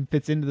where he even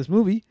fits into this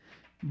movie,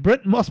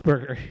 Brent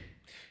Musburger.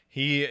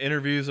 he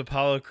interviews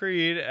Apollo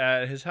Creed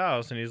at his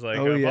house, and he's like,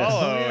 Oh, yes.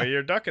 Apollo, Oh, yeah.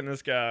 you're ducking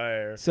this guy.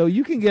 Or, So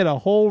you can get a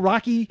whole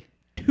Rocky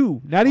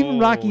 2, not even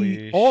Rocky,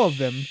 Holy all of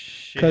them,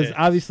 because shit.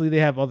 obviously they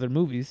have other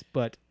movies,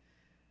 but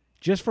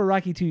just for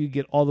Rocky 2, you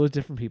get all those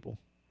different people.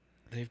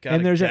 They've got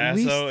and a there's Gazzo at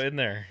least- in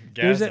there.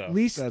 There's Gazzo. at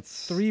least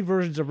That's- 3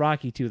 versions of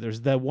Rocky 2.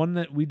 There's the one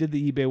that we did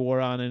the eBay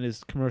war on in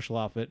his commercial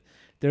outfit.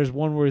 There's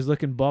one where he's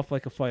looking buff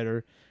like a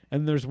fighter,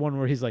 and there's one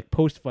where he's like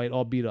post-fight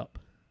all beat up.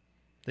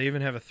 They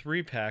even have a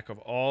 3-pack of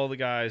all the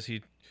guys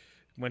he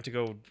went to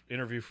go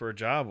interview for a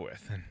job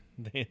with,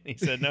 and he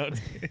said no.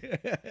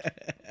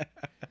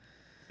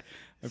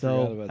 I forgot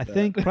So about I that.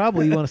 think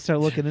probably you want to start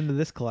looking into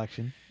this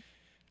collection.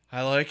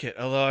 I like it,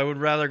 although I would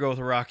rather go with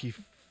a Rocky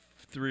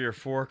 3 or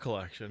 4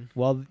 collection.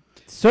 Well, I don't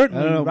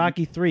certainly know.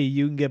 Rocky 3,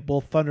 you can get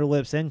both Thunder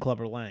Lips and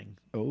Clubber Lang.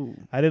 Oh,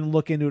 I didn't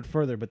look into it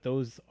further, but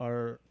those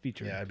are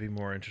featured. Yeah, I'd be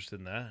more interested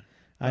in that.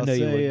 I I'll know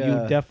you would. say, You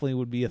uh, definitely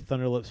would be a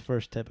Thunder Lips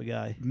first type of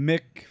guy.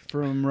 Mick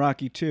from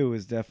Rocky 2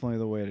 is definitely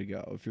the way to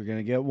go. If you're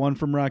gonna get one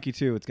from Rocky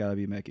 2, it's got to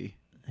be Mickey.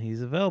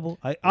 He's available.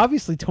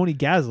 Obviously, Tony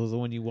Gazzo is the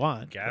one you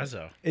want.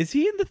 Gazzo. Is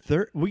he in the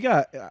third?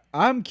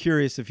 I'm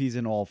curious if he's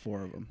in all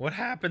 4 of them. What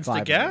happens 5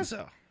 to of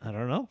them. Gazzo? I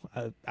don't know.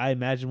 I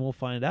imagine we'll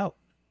find out.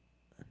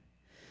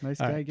 Nice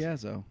All guy, right.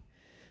 Gazzo.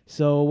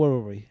 So where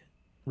were we?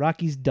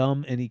 Rocky's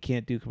dumb and he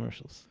can't do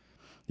commercials.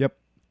 Yep.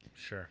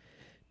 Sure.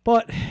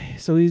 But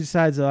so he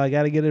decides, I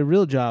got to get a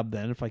real job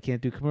then. If I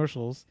can't do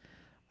commercials,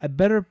 I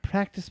better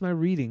practice my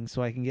reading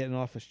so I can get an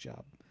office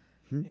job.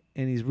 Hmm.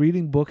 And he's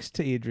reading books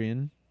to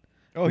Adrian.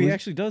 Oh, he Was-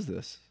 actually does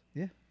this.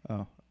 Yeah.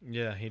 Oh,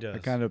 Yeah, he does.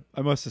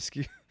 I must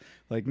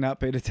have not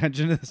paid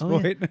attention at this Oh,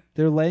 yeah. point.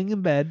 They're laying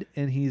in bed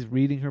and he's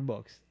reading her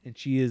books, and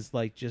she is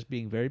like just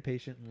being very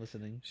patient and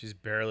listening. She's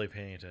barely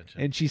paying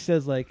attention. And she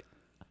says like,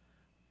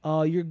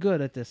 "Oh, you're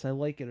good at this. I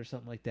like it," or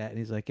something like that. And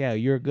he's like, "Yeah,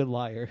 you're a good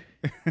liar."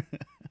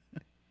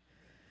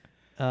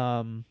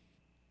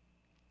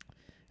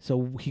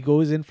 So he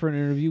goes in for an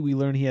interview. We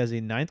learn he has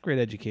a 9th grade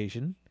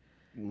education.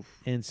 Oof.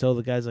 And so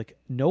the guy's like,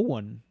 no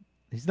one.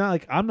 He's not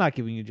like, I'm not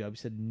giving you a job. He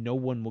said, no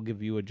one will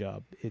give you a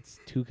job. It's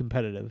too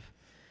competitive.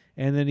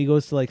 And then he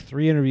goes to like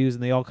 3 interviews,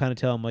 and they all kind of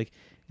tell him like,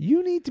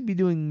 you need to be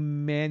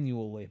doing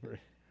manual labor.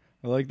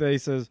 I like that he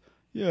says,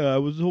 "Yeah, I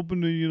was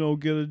hoping to,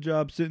 get a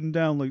job sitting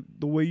down like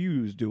the way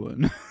you was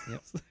doing."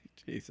 Yep. It's like,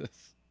 Jesus.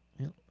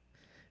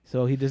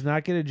 So he does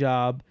not get a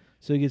job.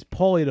 So he gets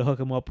Paulie to hook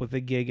him up with a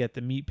gig at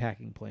the meat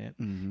packing plant.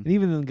 Mm-hmm. And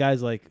even then the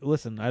guy's like,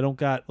 listen, I don't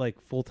got like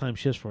full-time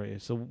shifts for you.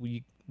 So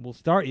we'll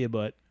start you,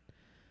 but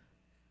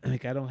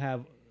like I don't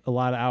have a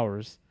lot of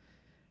hours.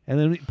 And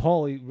then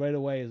Paulie right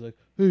away is like,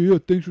 hey, yeah,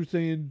 thanks for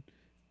saying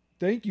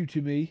thank you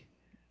to me.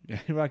 Yeah.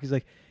 And Rocky's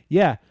like,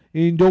 yeah,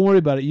 and don't worry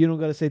about it. You don't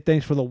got to say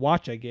thanks for the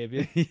watch I gave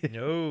you.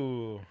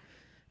 No.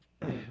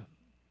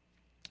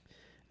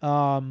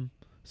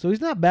 So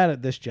he's not bad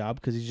at this job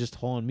because he's just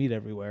hauling meat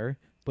everywhere,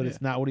 but Yeah.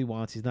 it's not what he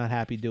wants. He's not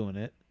happy doing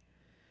it.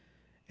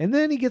 And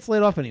then he gets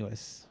laid off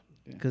anyways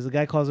Yeah. because the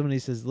guy calls him and he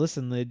says,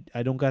 listen,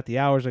 I don't got the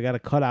hours. I got to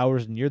cut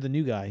hours, and you're the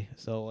new guy.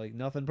 So, like,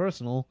 nothing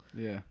personal,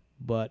 Yeah.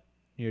 but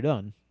you're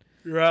done.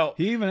 You're out.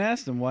 He even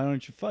asked him, "Why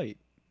don't you fight?"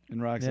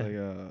 And Rock's Yeah. like,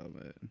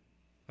 man.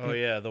 Oh,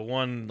 yeah. The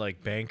one,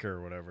 like, banker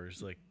or whatever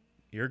is like,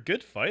 you're a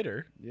good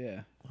fighter.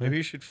 Yeah. Maybe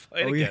you should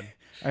fight Oh, yeah. again.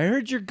 I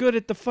heard you're good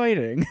at the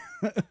fighting.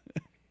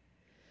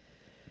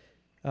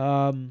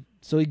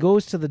 So he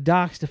goes to the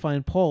docks to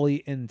find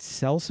Paulie and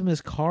sells him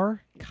his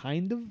car,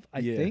 kind of, I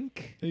Yeah.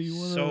 think. Hey, you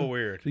So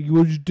weird. So you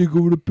want to just take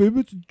over the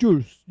payments? It's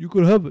yours. You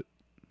could have it.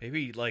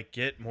 Maybe, like,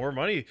 get more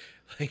money.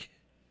 Like,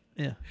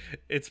 Yeah.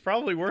 it's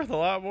probably worth a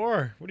lot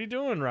more. What are you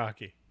doing,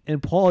 Rocky?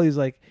 And Paulie's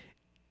like,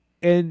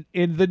 and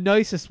in the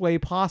nicest way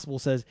possible,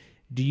 says,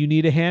 do you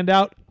need a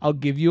handout? I'll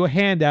give you a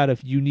handout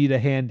if you need a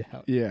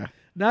handout. Yeah.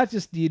 Not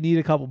just do you need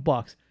a couple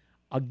bucks.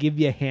 I'll give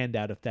you a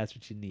handout if that's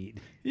what you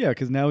need. Yeah,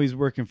 because now he's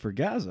working for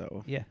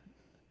Gazzo. Yeah.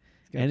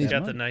 Got And He's he's that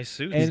got the money. nice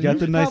suit. And got he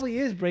the nice- probably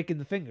is breaking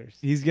the fingers.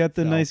 He's got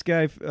the So- nice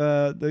guy,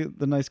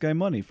 the nice guy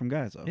money from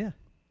Gazzo. Yeah.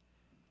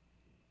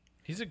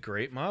 He's a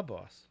great mob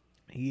boss.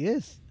 He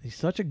is. He's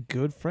such a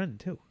good friend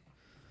too.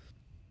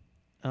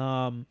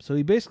 So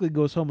he basically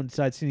goes home and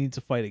decides he needs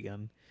to fight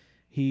again.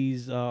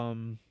 He's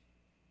working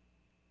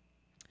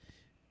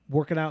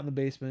out in the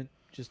basement,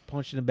 just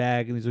punching a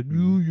bag, and he's like,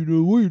 you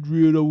know,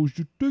 Adrian, I was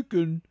just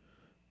thinking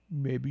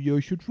maybe I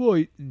should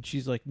fight. And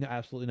she's like, no,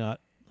 absolutely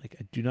not. Like,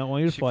 I do not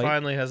want you to She fight.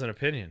 finally has an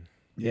opinion.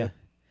 Yeah.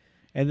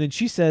 And then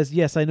she says,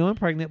 yes, I know I'm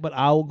pregnant, but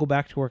I'll go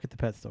back to work at the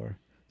pet store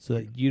so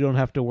that you don't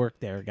have to work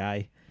there,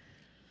 guy.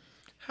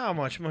 How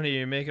much money are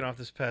you making off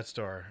this pet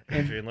store,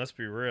 Adrian? Let's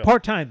be real.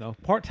 Part-time, though.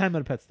 Part-time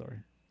at a pet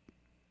store.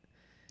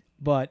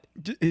 But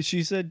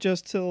She said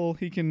just till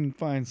he can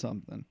find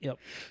something. Yep.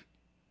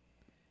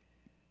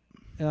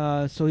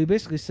 So he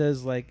basically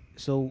says, like,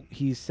 so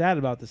he's sad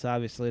about this,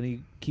 obviously, and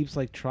he keeps,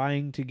 like,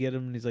 trying to get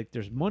him, and he's like,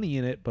 there's money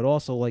in it, but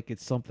also, like,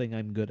 it's something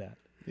I'm good at.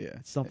 Yeah.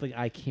 It's something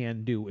I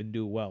can do and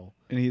do well.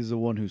 And he's the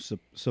one who's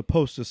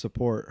supposed to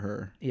support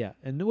her. Yeah,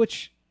 and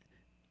which,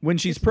 When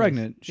she's It's nice.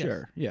 pregnant, Yes.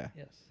 sure. Yeah.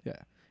 yes. Yeah.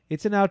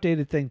 It's an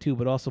outdated thing, too,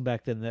 but also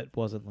back then that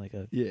wasn't, like,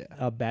 Yeah.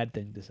 a bad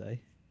thing to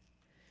say.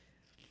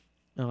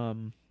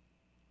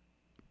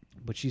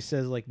 But she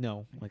says like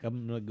no, like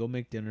I'm gonna go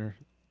make dinner.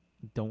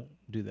 Don't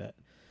do that.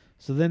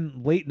 So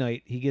then late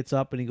night he gets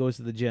up and he goes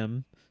to the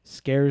gym,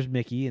 scares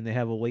Mickey, and they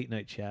have a late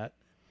night chat.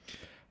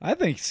 I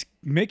think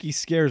Mickey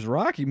scares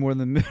Rocky more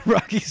than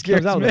Rocky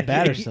scares Comes out with Mickey. a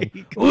batter son.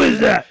 Who is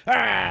that?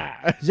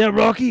 Is that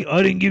Rocky?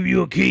 I didn't give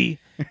you a key.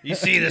 You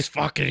see this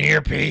fucking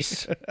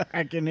earpiece?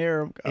 I can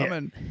hear him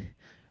coming.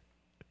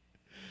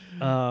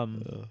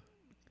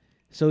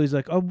 So he's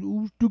like,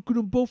 I'm thinking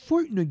about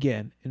fighting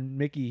again. And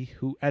Mickey,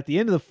 who at the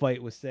end of the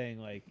fight was saying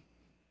like,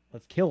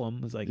 let's kill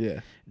him, was like, Yeah.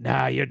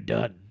 nah, you're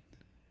done.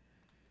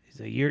 He's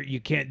like,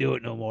 you can't do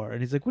it no more. And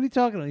he's like, what are you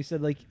talking about? He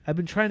said, like, I've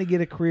been trying to get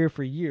a career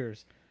for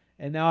years,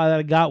 and now that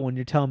I got one,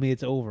 you're telling me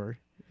it's over.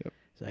 Yep.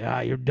 He's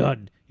like, you're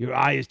done. Your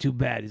eye is too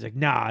bad. He's like,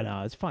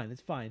 nah, it's fine,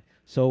 it's fine.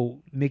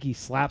 So Mickey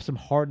slaps him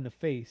hard in the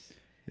face,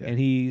 Yeah. and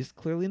he's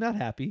clearly not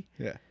happy.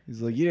 Yeah.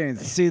 He's like, you didn't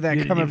see that You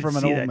didn't coming even from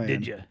an see old that, man.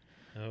 did you?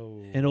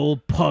 Oh. An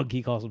old pug,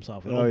 he calls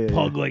himself. An Oh, old yeah,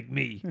 pug yeah. like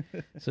me.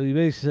 So he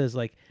basically says,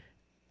 like,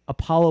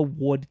 Apollo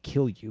would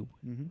kill you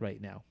Mhm. right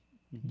now.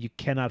 You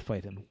cannot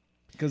fight him.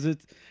 Because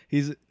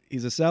he's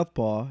a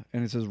southpaw,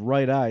 and it's his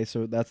right eye,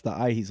 so that's the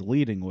eye he's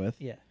leading with.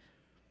 Yeah.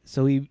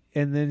 So and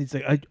then he's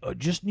like, I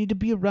just need to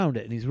be around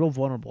it. And he's real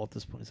vulnerable at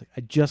this point. He's like,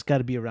 I just got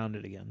to be around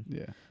it again.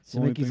 Yeah. So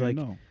Mickey's like,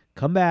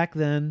 come back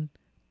then.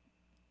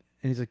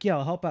 And he's like, yeah,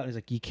 I'll help out. And he's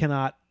like, you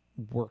cannot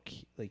work.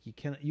 Like,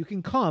 you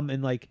can come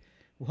and like,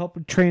 we'll help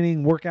with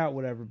training, work out,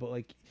 whatever. But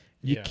like,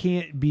 you Yeah.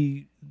 can't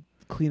be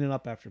cleaning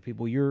up after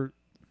people. You're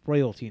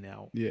royalty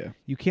now. Yeah.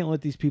 You can't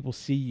let these people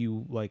see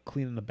you like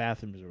cleaning the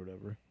bathrooms or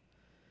whatever.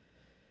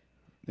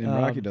 And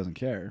Rocky doesn't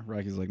care.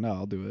 Rocky's like, no,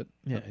 I'll do it.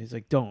 Yeah, he's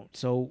like, don't.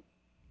 So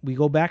we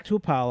go back to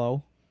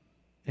Apollo,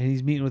 and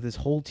he's meeting with his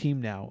whole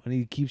team now, and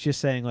he keeps just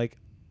saying like,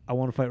 I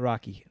want to fight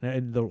Rocky,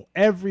 and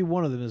every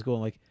one of them is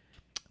going like,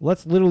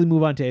 let's literally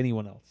move on to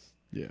anyone else.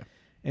 Yeah.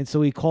 And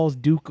so he calls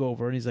Duke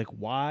over, and he's like,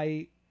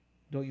 why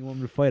don't you want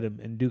me to fight him?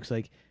 And Duke's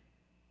like,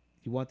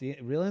 you want the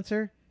real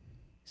answer?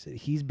 He said,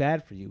 he's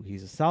bad for you.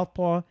 He's a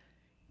southpaw.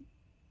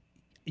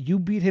 You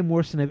beat him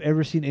worse than I've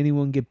ever seen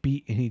anyone get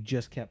beat, and he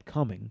just kept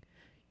coming.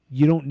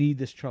 You don't need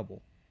this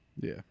trouble.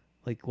 Yeah.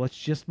 Like, let's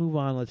just move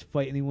on. Let's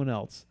fight anyone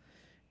else.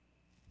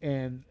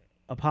 And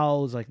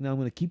Apollo is like, no, I'm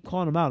going to keep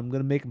calling him out. I'm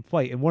going to make him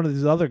fight. And one of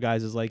these other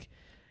guys is like,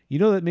 you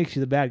know that makes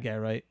you the bad guy,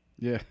 right?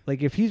 Yeah.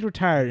 Like, if he's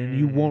retired and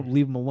you won't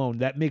leave him alone,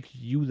 that makes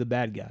you the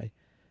bad guy.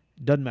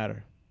 Doesn't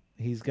matter.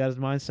 He's got his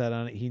mindset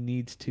on it. He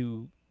needs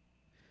to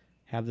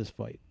have this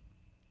fight.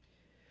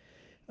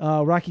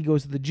 Rocky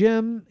goes to the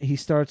gym. He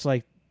starts,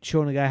 like,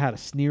 showing a guy how to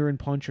sneer and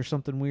punch or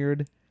something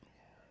weird.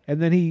 And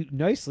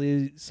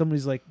then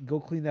somebody's like, go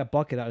clean that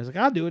bucket out. He's like,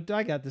 I'll do it.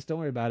 I got this. Don't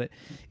worry about it.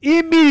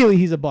 Immediately,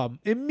 he's a bum.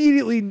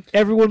 Immediately,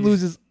 everyone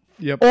loses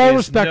all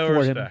respect no for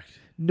respect. him.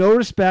 No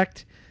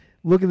respect.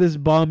 Look at this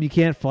bum. You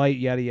can't fight.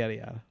 Yada, yada,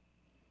 yada.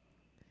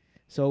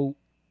 So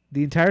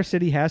the entire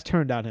city has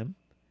turned on him.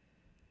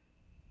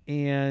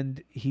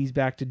 And he's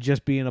back to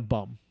just being a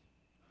bum.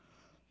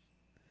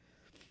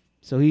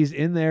 So he's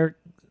in there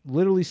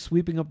literally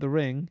sweeping up the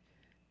ring.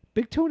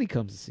 Big Tony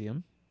comes to see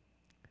him.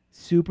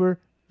 Super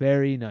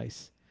very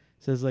nice.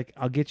 Says, like,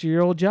 I'll get you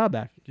your old job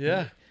back.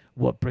 Yeah.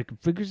 What, breaking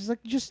fingers? He's like,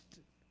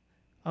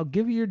 I'll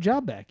give you your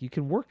job back. You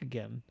can work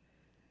again.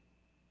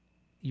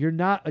 You're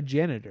not a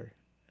janitor.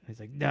 He's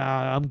like,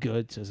 nah, I'm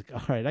good. So he's like,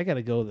 all right, I got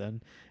to go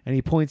then. And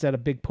he points at a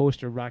big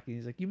poster of Rocky.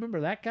 He's like, you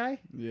remember that guy?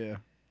 Yeah.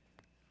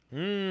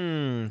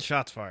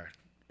 Shots fired.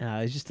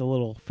 It's just a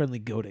little friendly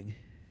goading.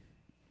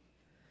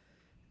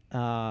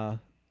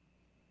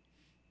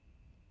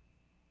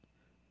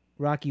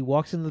 Rocky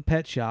walks into the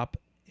pet shop,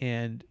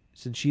 and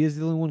since she is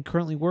the only one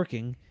currently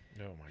working,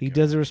 he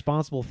does a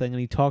responsible thing, and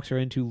he talks her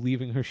into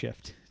leaving her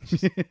shift.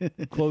 Just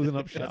closing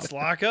up shop. Let's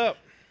lock up.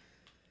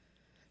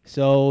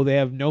 So they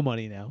have no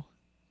money now.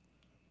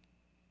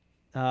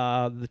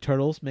 The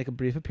Turtles make a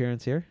brief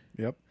appearance here,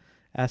 Yep.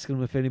 asking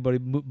them if anybody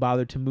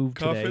bothered to move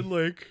today. Coffin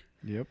Lake.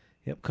 Yep.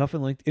 Yep, Cuff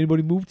and Link.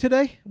 Anybody move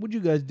today? What'd you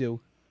guys do?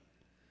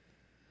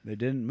 They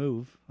didn't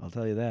move. I'll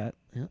tell you that.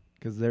 Yeah.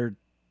 Because their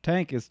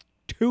tank is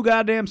too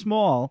goddamn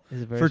small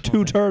It's a very for small two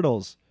tank.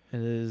 turtles. It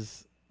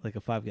is like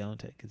a 5-gallon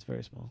tank. It's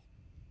very small.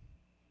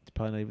 It's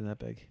probably not even that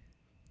big.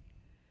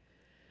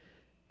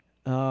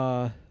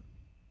 On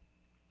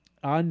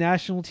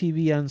national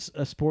TV on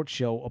a sports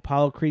show,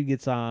 Apollo Creed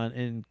gets on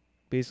and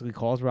basically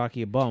calls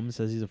Rocky a bum,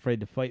 says he's afraid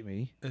to fight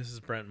me. This is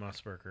Brent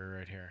Musburger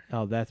right here.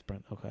 Oh, that's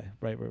Brent. Okay.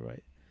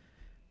 Right.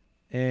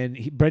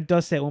 And Brent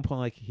does say at one point,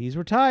 like, he's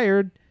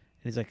retired.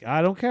 And he's like,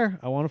 I don't care.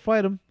 I want to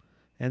fight him.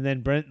 And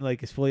then Brent,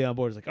 like, is fully on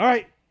board. He's like, all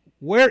right,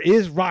 where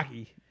is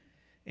Rocky?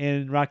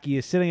 And Rocky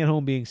is sitting at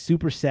home being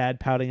super sad,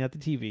 pouting at the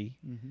TV.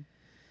 Mm-hmm.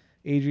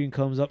 Adrian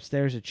comes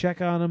upstairs to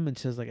check on him and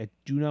says, like, I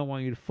do not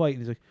want you to fight. And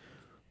he's like,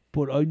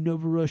 but I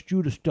never asked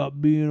you to stop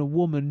being a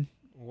woman.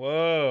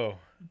 Whoa.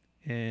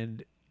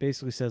 And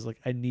basically says, like,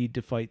 I need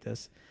to fight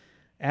this.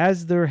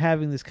 As they're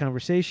having this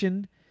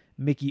conversation,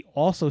 Mickey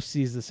also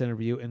sees this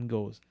interview and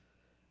goes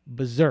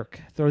berserk.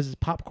 Throws his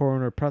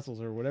popcorn or pretzels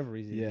or whatever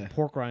he's eating. Yeah.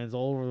 Pork rinds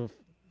all over the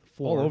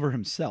floor. All over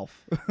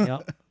himself.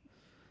 Yep.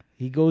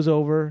 He goes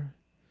over.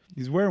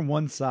 He's wearing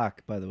one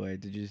sock, by the way.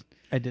 Did you?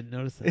 I didn't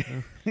notice that.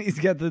 No. He's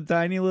got the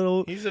tiny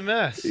little. He's a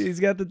mess. He's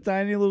got the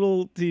tiny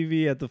little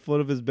TV at the foot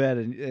of his bed,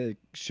 and it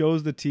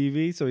shows the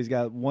TV. So he's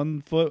got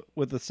one foot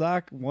with the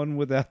sock, one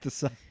without the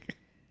sock.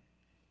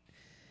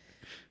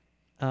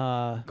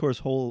 Of course,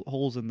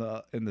 holes in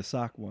the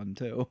sock one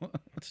too.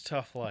 It's a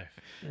tough life.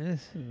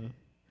 Yes.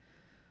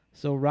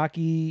 So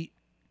Rocky,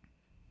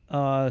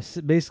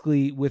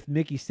 basically with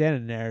Mickey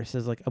standing there,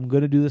 says like, "I'm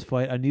gonna do this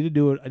fight. I need to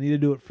do it. I need to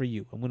do it for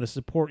you. I'm gonna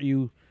support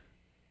you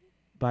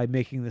by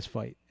making this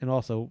fight." And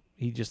also,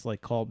 he just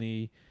like called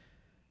me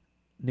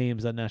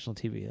names on national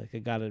TV. Like, I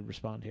gotta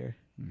respond here.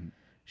 Mm-hmm.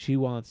 She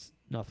wants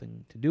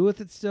nothing to do with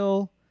it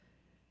still.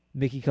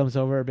 Mickey comes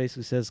over and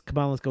basically says, "Come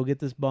on, let's go get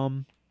this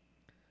bum,"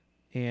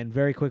 and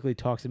very quickly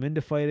talks him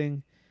into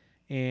fighting.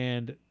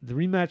 And the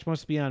rematch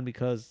must be on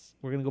because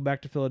we're going to go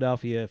back to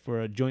Philadelphia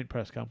for a joint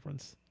press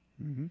conference.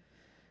 Mm-hmm. And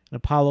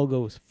Apollo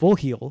goes full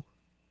heel.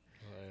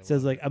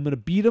 Says, like, I'm going to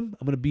beat him.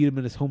 I'm going to beat him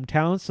in his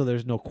hometown, so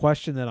there's no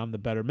question that I'm the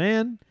better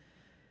man.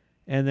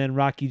 And then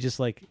Rocky just,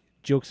 like,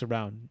 jokes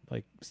around.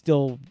 Like,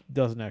 still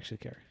doesn't actually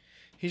care.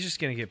 He's just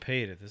going to get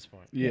paid at this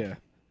point. Yeah.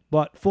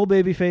 But full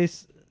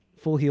babyface,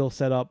 full heel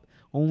setup.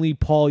 Only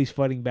Paulie's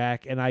fighting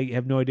back, and I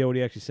have no idea what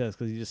he actually says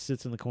because he just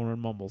sits in the corner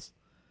and mumbles.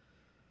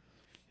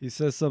 He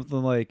says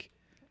something like,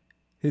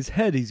 his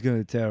head he's going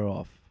to tear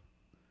off.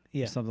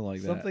 Yeah. Something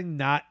like that. Something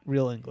not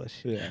real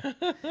English. Yeah.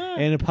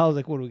 And Apollo's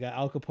like, what do we got?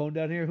 Al Capone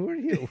down here? Who are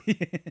you?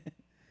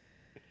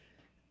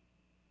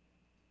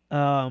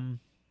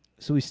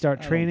 So we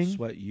start training. I don't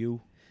sweat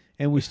you.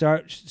 And we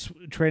start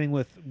training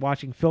with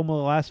watching film of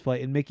the last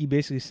fight. And Mickey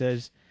basically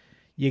says,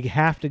 you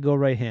have to go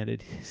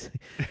right-handed.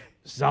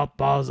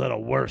 Southpaws are the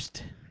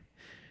worst.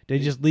 They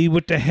just lead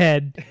with the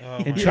head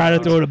and try to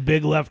throw the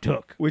big left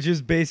hook. Which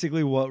is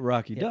basically what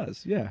Rocky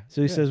does. Yeah.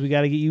 So he says, we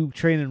got to get you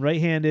training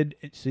right-handed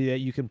so that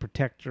you can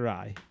protect your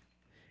eye.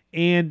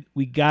 And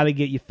we got to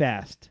get you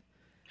fast.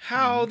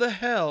 How the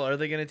hell are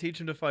they going to teach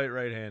him to fight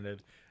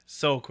right-handed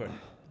so quick?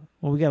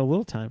 Well, we got a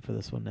little time for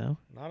this one now.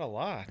 Not a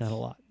lot. Not a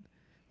lot.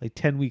 Like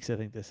 10 weeks, I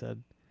think they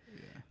said.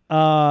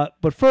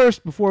 But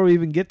first, before we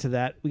even get to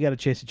that, we got to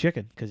chase a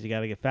chicken because you got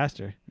to get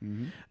faster.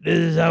 Mm-hmm. This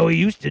is how we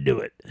used to do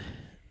it.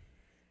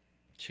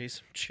 Chase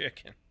some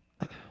chicken.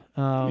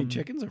 I mean,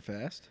 chickens are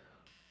fast.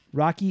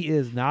 Rocky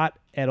is not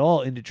at all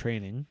into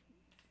training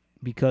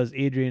because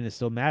Adrian is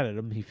so mad at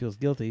him. He feels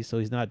guilty, so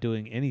he's not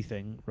doing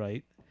anything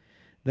right.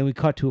 Then we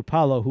cut to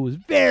Apollo, who is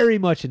very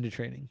much into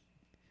training.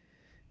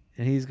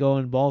 And he's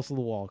going balls to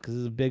the wall because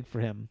this is big for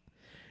him.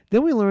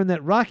 Then we learn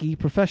that Rocky,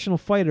 professional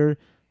fighter,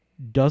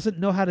 doesn't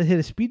know how to hit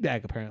a speed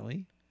bag,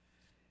 apparently.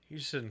 He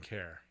just didn't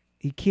care.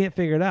 He can't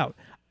figure it out.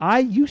 I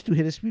used to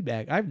hit a speed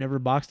bag. I've never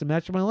boxed a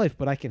match in my life,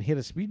 but I can hit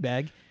a speed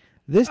bag.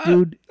 This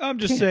dude I'm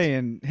just can't.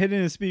 saying,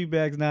 hitting a speed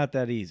bag's not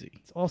that easy.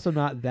 It's also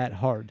not that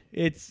hard.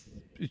 It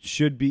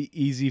should be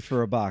easy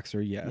for a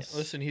boxer, yes. Yeah,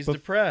 listen, he's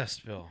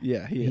depressed, Bill.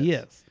 Yeah, He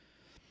is.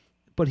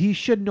 But he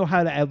should know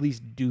how to at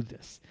least do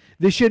this.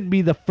 This shouldn't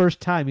be the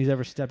first time he's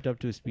ever stepped up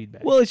to a speed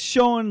bag. Well, it's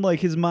showing like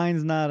his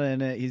mind's not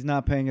in it. He's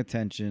not paying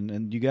attention,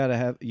 and you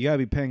gotta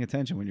be paying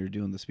attention when you're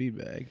doing the speed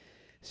bag.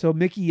 So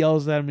Mickey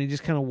yells at him, and he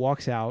just kind of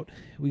walks out.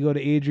 We go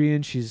to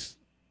Adrian. She's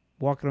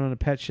walking around a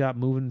pet shop,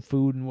 moving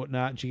food and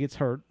whatnot, and she gets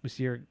hurt. We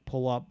see her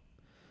pull up.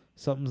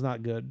 Something's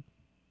not good.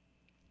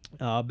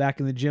 Back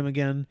in the gym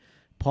again,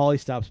 Paulie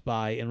stops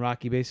by, and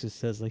Rocky basically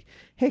says, like,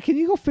 hey, can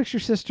you go fix your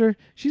sister?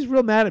 She's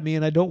real mad at me,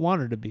 and I don't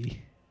want her to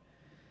be.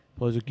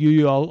 Paulie's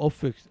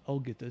like, I'll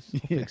get this. I'll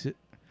fix it.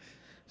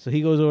 So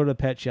he goes over to the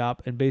pet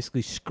shop and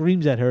basically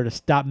screams at her to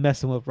stop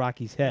messing with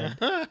Rocky's head.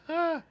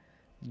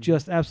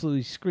 Just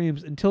absolutely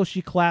screams until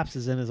she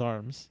collapses in his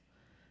arms,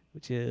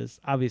 which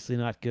is obviously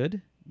not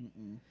good.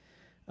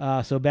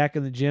 So back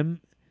in the gym,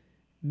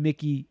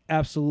 Mickey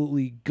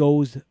absolutely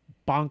goes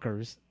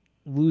bonkers,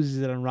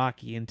 loses it on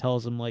Rocky, and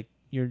tells him, like,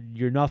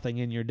 you're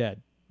nothing and you're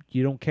dead.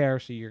 You don't care,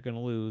 so you're going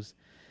to lose.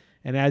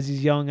 And as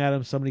he's yelling at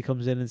him, somebody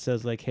comes in and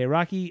says, like, hey,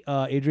 Rocky,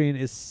 Adrian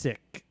is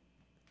sick.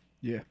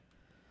 Yeah.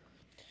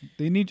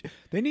 They need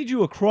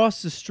you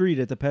across the street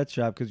at the pet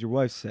shop because your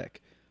wife's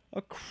sick.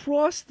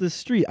 Across the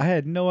street. I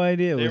had no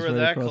idea. They was were right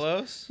that across.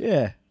 close?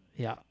 Yeah.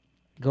 Yeah.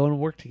 Going to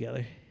work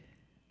together.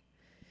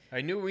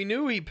 We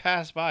knew he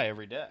passed by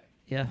every day.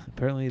 Yeah,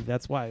 apparently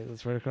that's why.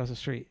 That's right across the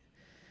street.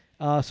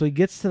 So he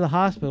gets to the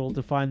hospital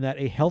to find that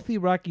a healthy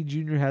Rocky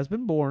Jr. has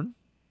been born.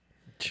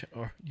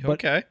 But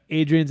Okay.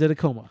 Adrian's in a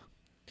coma.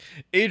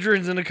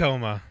 Adrian's in a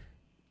coma.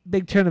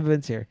 Big turn of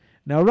events here.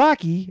 Now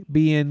Rocky,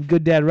 being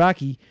good dad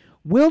Rocky,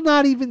 will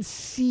not even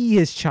see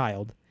his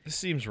child. This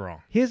seems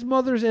wrong. His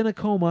mother's in a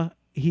coma.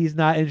 He's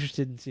not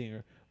interested in seeing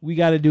her. We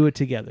got to do it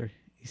together,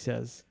 he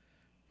says.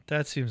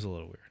 That seems a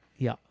little weird.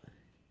 Yeah.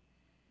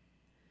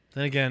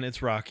 Then again,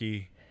 it's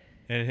Rocky,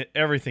 and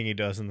everything he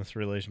does in this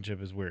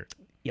relationship is weird.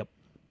 Yep.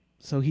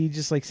 So he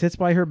just like sits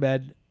by her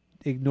bed,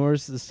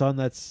 ignores the son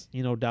that's,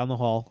 down the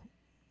hall.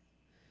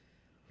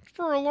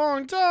 For a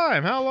long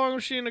time. How long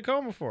was she in a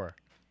coma for?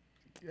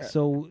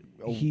 So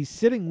he's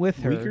sitting with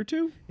Week her or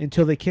two?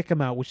 until they kick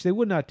him out, which they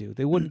would not do.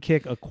 They wouldn't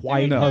kick a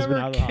quiet They would husband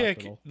never out of the kick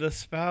hospital. the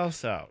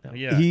spouse out. No.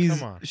 Yeah,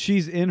 come on.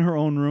 She's in her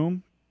own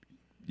room.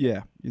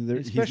 Yeah.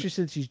 Especially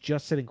since he's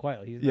just sitting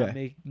quietly. He's Yeah. not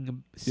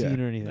making a scene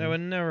or anything. That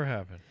would never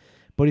happen.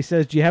 But he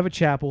says, do you have a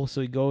chapel? So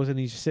he goes and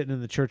he's sitting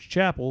in the church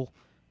chapel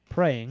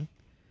praying.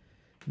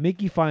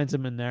 Mickey finds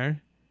him in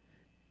there.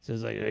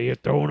 Says, like, you're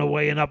throwing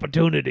away an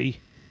opportunity.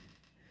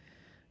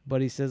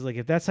 But he says, like,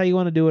 if that's how you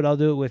want to do it, I'll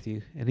do it with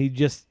you. And he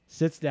just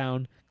sits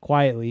down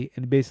quietly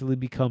and basically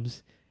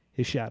becomes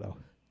his shadow.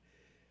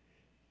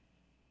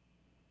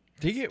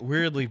 They get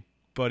weirdly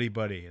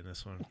buddy-buddy in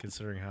this one,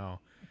 considering how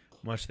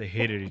much they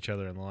hated each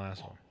other in the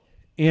last one.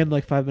 And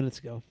like 5 minutes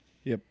ago.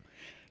 Yep.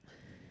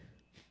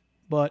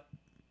 But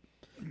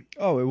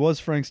Oh, it was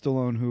Frank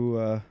Stallone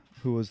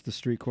who was the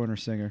street corner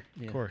singer.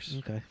 yeah, Of course.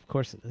 Okay, of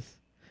course it is.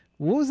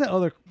 What was that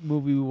other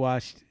movie we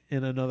watched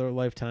in another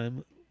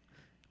lifetime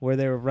where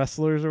they were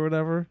wrestlers or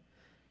whatever?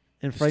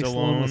 And Frank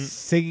Stallone was Stallone.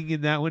 singing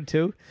in that one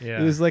too.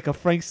 Yeah. It was like a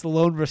Frank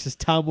Stallone versus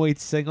Tom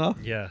Waits sing-off.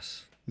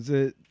 Yes. Is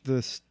it the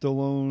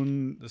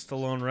Stallone? The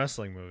Stallone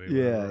wrestling movie,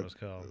 Yeah. whatever it was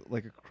called.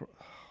 Like a. Oh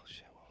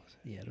shit! What was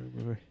it? Yeah, I don't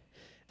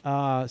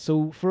remember.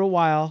 So for a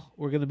while,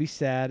 we're gonna be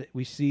sad.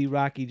 We see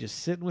Rocky just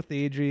sitting with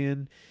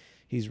Adrian.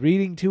 He's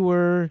reading to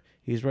her.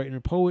 He's writing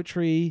her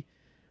poetry.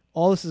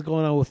 All this is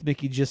going on with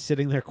Mickey just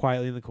sitting there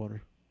quietly in the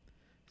corner,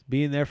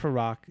 being there for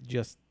Rock,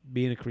 just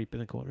being a creep in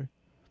the corner.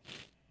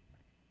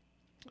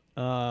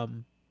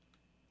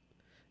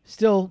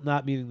 Still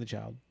not meeting the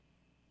child.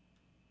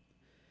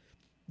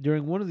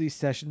 During one of these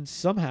sessions,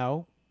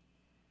 somehow,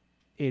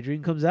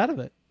 Adrian comes out of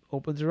it,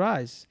 opens her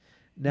eyes.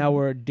 Now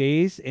we're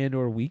days and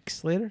or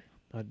weeks later.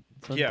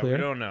 It's Yeah, unclear.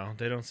 we don't know.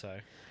 They don't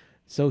say.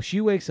 So she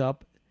wakes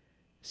up.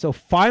 So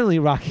finally,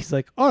 Rocky's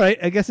like, all right,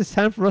 I guess it's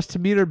time for us to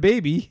meet our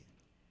baby.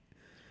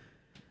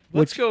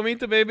 Let's go meet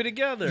the baby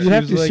together. You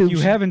have He was to like, assume you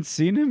she- haven't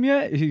seen him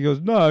yet? He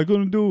goes, no, I'm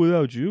going to do it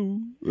without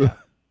you.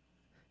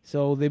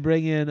 So they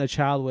bring in a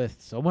child with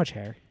so much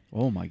hair.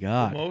 Oh, my The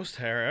God. most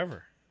hair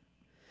ever.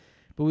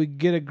 But we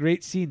get a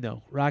great scene,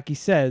 though. Rocky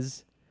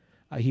says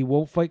he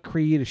won't fight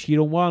Creed. If she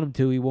don't want him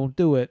to, he won't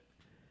do it.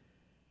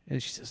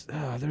 And she says,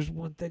 there's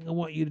one thing I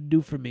want you to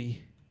do for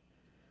me.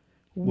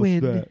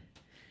 Win. What's that?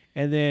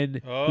 And then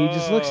he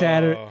just looks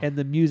at her, Oh. and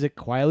the music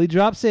quietly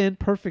drops in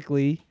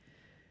perfectly.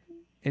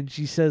 And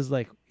he says,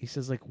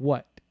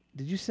 what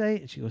did you say?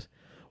 And she goes,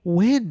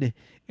 win.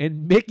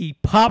 And Mickey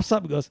pops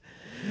up and goes,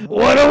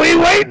 what are we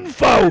waiting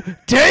for?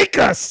 Take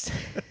us.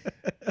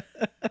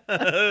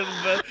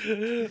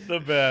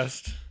 The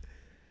best.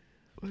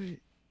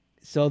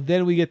 So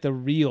then we get the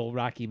real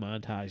Rocky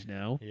montage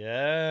now,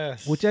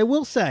 Yes. which I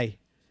will say,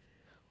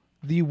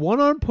 the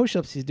one-arm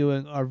push-ups he's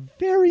doing are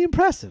very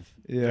impressive.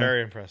 Yeah.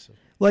 Very impressive.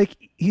 Like,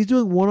 he's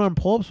doing one-arm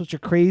pull-ups, which are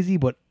crazy,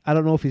 but I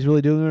don't know if he's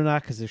really doing it or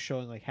not because they're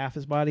showing, like, half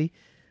his body.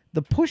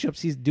 The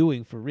push-ups he's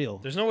doing for real.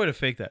 There's no way to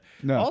fake that.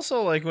 No.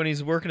 Also, like when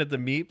he's working at the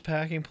meat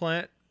packing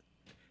plant,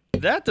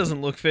 that doesn't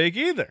look fake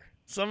either.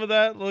 Some of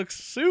that looks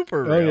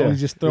super Oh, real. yeah. He's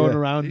just throwing Yeah.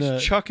 around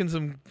He's chucking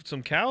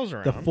some cows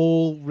around. the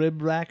full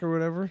rib rack or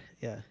whatever.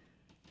 Yeah.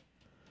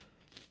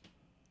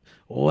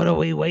 What are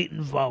we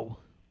waiting for?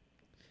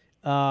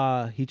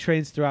 He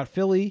trains throughout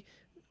Philly,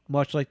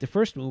 much like the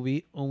first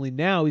movie, only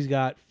now he's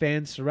got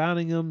fans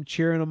surrounding him,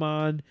 cheering him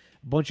on,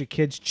 a bunch of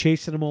kids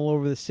chasing him all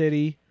over the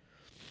city.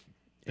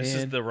 This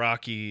is And the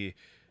Rocky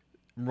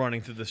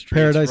running through the streets,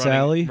 Paradise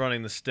Alley?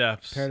 running the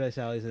steps. Paradise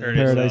Alley's in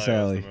Paradise was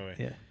Alley. the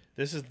movie. Yeah.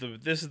 This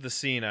is the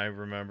scene I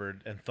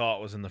remembered and thought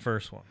was in the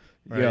first one.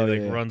 Right? Yeah, He,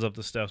 like yeah. runs up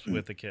the steps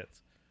with the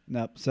kids.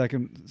 No,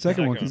 second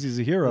Second one because one. he's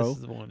a hero This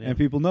is the one, yeah. and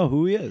people know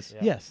who he is.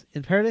 Yeah. Yes,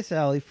 in Paradise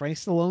Alley, Frank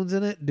Stallone's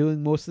in it,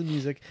 doing most of the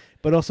music,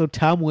 but also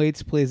Tom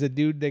Waits plays a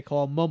dude they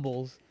call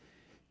Mumbles,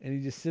 and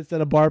he just sits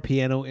at a bar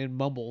piano and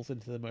mumbles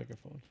into the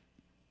microphone.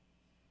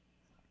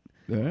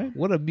 All right.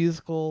 What a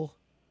musical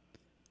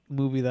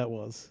movie that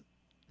was.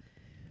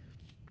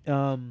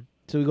 So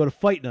we go to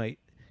fight night.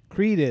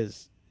 Creed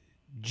is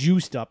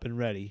juiced up and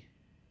ready.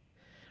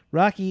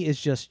 Rocky is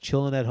just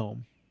chilling at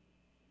home.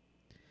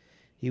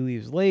 He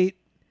leaves late.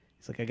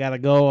 He's like, I gotta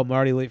go. I'm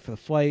already late for the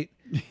fight.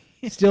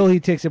 Still, he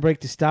takes a break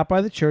to stop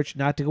by the church,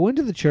 not to go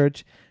into the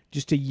church,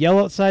 just to yell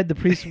outside the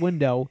priest's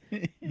window,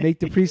 make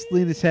the priest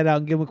lean his head out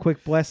and give him a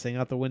quick blessing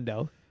out the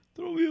window.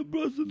 Throw me a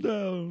blessing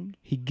down.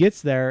 He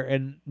gets there,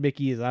 and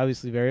Mickey is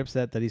obviously very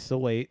upset that he's so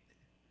late.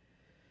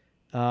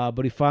 But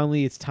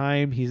it's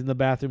time. He's in the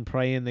bathroom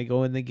praying. They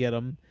go in, they get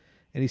him.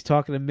 And he's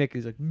talking to Mick.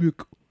 He's like,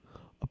 Mick,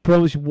 I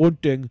promise you one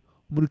thing.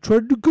 I'm going to try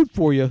to do good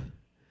for you.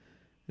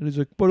 And he's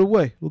like, by the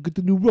way, look at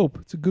the new robe.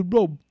 It's a good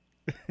robe.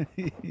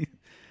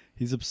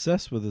 He's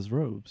obsessed with his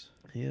robes.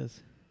 He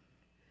is.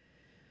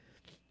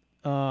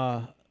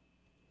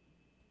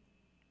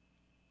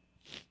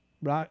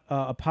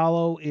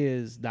 Apollo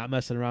is not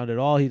messing around at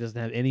all. He doesn't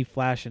have any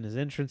flash in his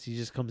entrance. He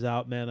just comes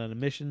out, man, on a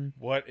mission.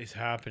 What is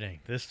happening?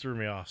 This threw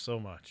me off so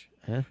much.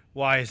 Huh?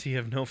 Why does he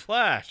have no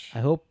flash? I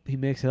hope he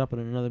makes it up in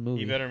another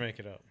movie. He better make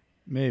it up.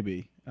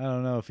 Maybe. I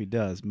don't know if he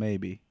does.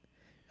 Maybe.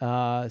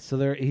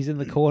 He's in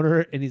the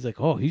corner, and he's like,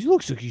 "Oh, he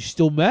looks like he's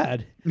still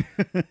mad."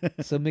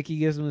 So Mickey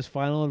gives him his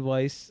final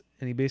advice,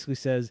 and he basically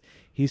says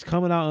he's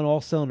coming out on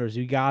all cylinders.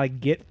 You gotta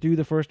get through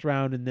the first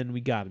round, and then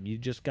we got him. You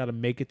just gotta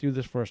make it through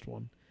this first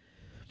one.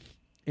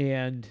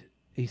 And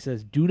he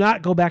says, "Do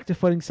not go back to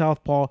fighting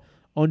Southpaw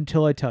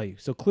until I tell you."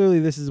 So clearly,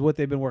 this is what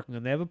they've been working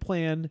on. They have a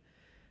plan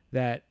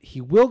that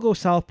he will go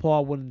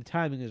Southpaw when the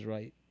timing is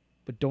right,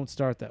 but don't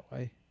start that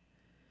way.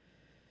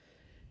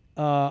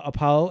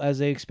 Apollo, as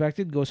they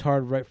expected, goes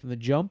hard right from the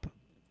jump.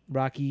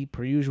 Rocky,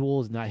 per usual,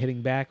 is not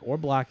hitting back or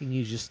blocking.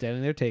 He's just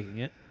standing there taking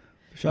it.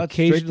 Shot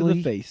straight to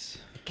the face.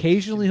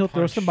 Occasionally, he'll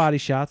throw Punch. some body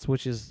shots,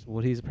 which is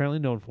what he's apparently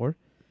known for.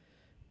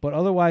 But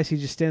otherwise, he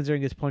just stands there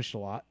and gets punched a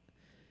lot.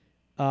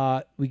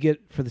 We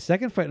get, for the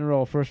second fight in a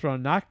row, a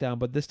first-round knockdown,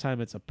 but this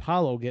time it's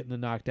Apollo getting the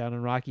knockdown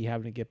and Rocky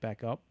having to get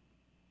back up.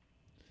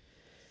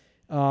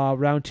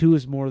 Round 2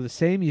 is more of the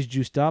same. He's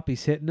juiced up.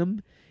 He's hitting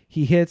him.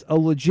 He hits a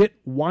legit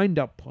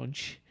wind-up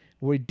punch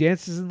where he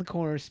dances in the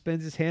corner,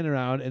 spins his hand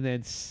around, and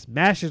then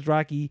smashes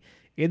Rocky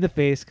in the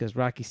face because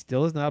Rocky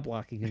still is not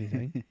blocking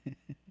anything.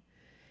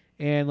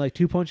 And like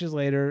 2 punches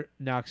later,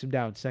 knocks him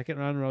down. Second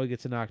round in a row, he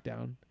gets a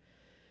knockdown.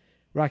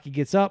 Rocky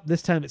gets up.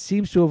 This time it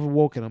seems to have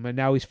awoken him, and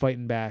now he's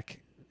fighting back.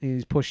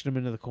 He's pushing him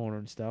into the corner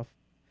and stuff.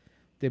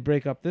 They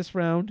break up this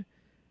round.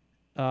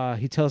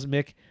 He tells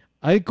Mick,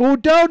 "I ain't going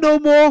down no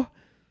more."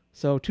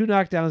 So 2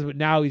 knockdowns, but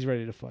now he's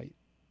ready to fight.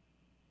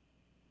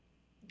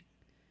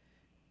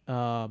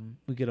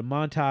 We get a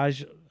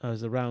montage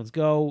as the rounds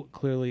go.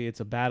 Clearly, it's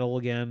a battle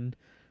again.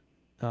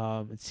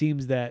 It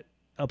seems that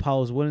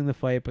Apollo's winning the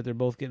fight, but they're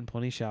both getting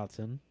plenty of shots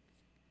in.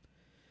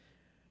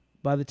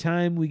 By the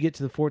time we get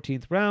to the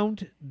 14th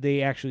round,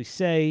 they actually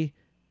say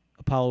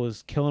Apollo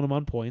is killing him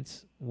on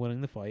points,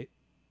 winning the fight.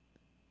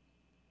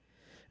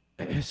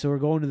 So we're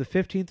going to the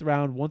 15th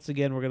round. Once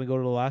again, we're going to go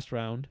to the last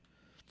round.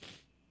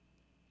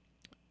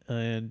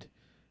 And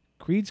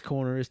Creed's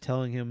corner is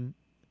telling him,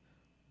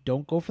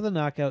 don't go for the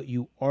knockout.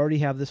 You already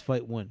have this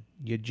fight won.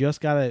 You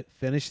just got to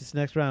finish this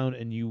next round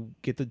and you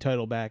get the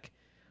title back.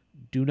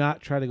 Do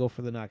not try to go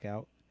for the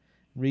knockout.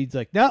 Reed's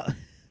like, no,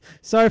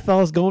 sorry,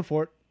 fellas, going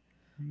for it.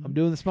 I'm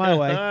doing this my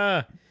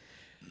way.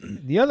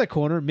 In the other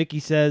corner, Mickey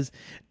says,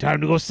 time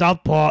to go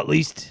southpaw at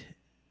least.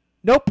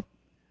 Nope.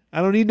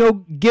 I don't need no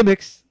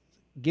gimmicks.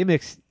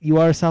 Gimmicks. You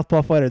are a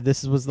southpaw fighter.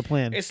 This was the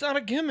plan. It's not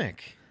a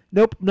gimmick.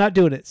 Nope, not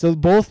doing it. So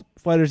both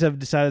fighters have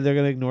decided they're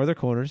going to ignore their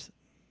corners.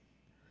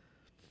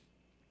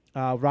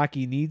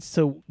 Rocky needs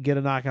to get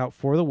a knockout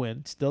for the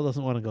win. Still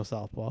doesn't want to go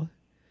southpaw.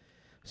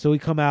 So we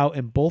come out,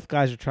 and both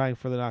guys are trying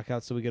for the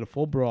knockout, so we get a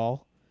full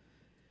brawl.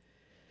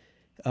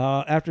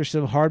 After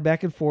some hard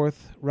back and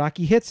forth,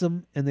 Rocky hits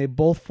him, and they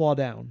both fall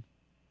down.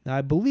 Now,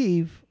 I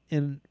believe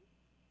in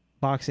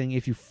boxing,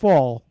 if you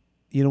fall,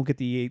 you don't get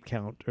the 8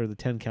 count or the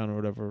 10 count or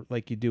whatever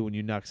like you do when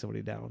you knock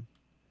somebody down.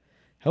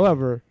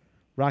 However,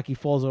 Rocky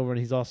falls over, and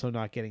he's also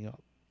not getting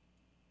up.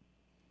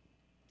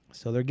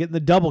 So they're getting the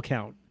double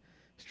count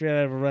straight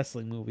out of a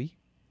wrestling movie.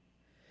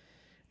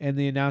 And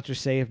the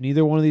announcers say if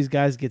neither one of these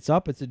guys gets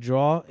up, it's a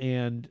draw,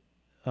 and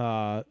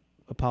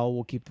Apollo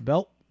will keep the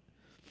belt.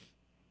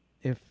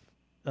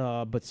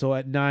 But so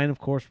at 9, of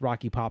course,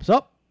 Rocky pops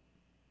up.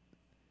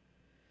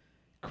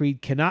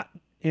 Creed cannot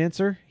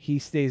answer. He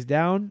stays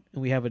down,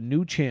 and we have a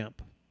new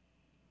champ.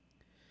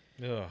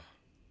 Ugh.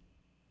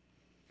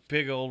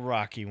 Big old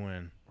Rocky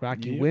win.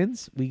 Rocky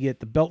wins. We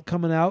get the belt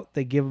coming out.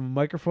 They give him a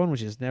microphone,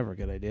 which is never a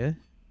good idea.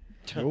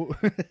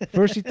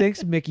 First he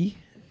thanks Mickey.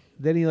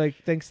 Then he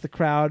thanks the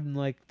crowd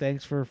and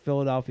thanks for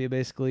Philadelphia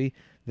basically.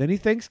 Then he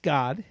thanks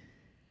God.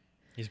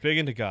 He's big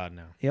into God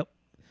now. Yep.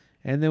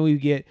 And then we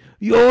get,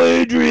 "Yo,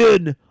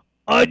 Adrian,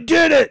 I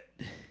did it."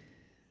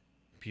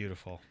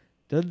 Beautiful.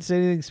 Doesn't say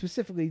anything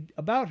specifically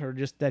about her,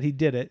 just that he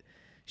did it.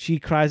 She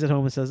cries at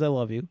home and says, "I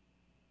love you."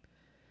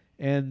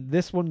 And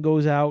this one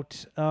goes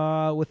out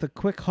with a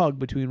quick hug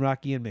between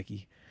Rocky and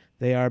Mickey.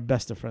 They are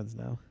best of friends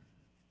now.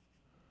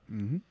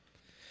 Mm-hmm.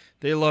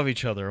 They love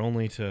each other,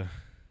 only to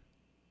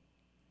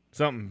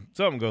something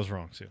goes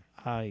wrong soon.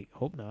 I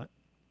hope not.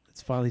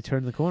 It's finally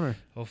turned the corner.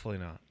 Hopefully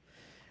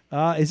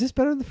not. Is this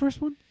better than the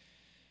first one?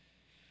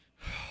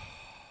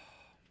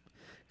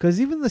 Because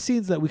even the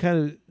scenes that we kind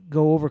of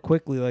go over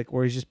quickly,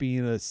 where he's just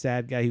being a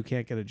sad guy who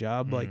can't get a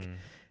job, they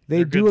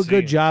They're do good a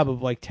good scenes. job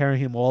of tearing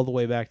him all the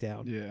way back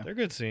down. Yeah. They're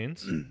good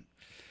scenes.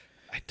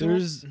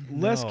 There's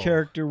less know.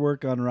 character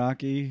work on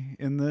Rocky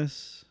in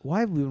this.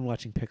 Why have we been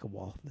watching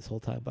pickleball this whole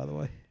time, by the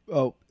way?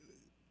 Oh,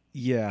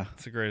 yeah.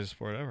 It's the greatest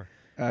sport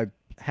ever.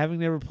 Having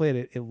never played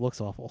it, it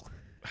looks awful.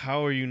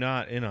 How are you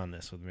not in on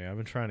this with me? I've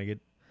been trying to get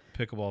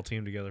pickleball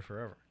team together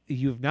forever.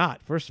 You've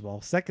not, first of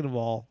all. Second of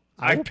all,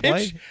 I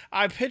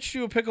pitched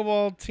you a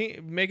pickleball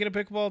team, making a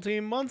pickleball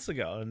team months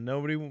ago, and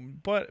nobody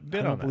bid I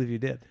on don't it. believe you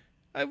did.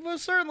 I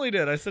most certainly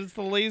did. I said it's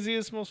the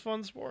laziest, most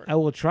fun sport. I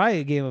will try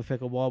a game of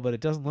pickleball, but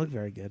it doesn't look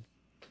very good.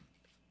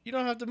 You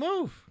don't have to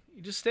move.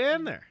 You just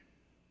stand there.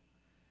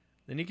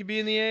 Then you could be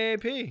in the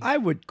AAP. I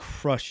would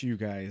crush you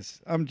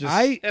guys. I'm just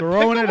At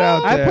throwing it pickleball?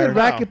 out I there. played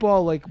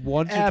racquetball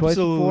once or twice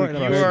Absolutely before, and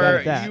I'm crush very you. bad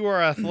at that. You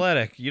are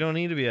athletic. You don't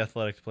need to be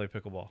athletic to play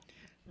pickleball.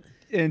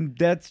 and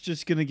that's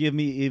just gonna give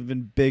me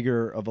even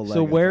bigger of a leg.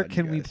 So up where on you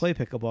can we guys. play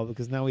pickleball?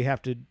 Because now we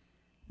have to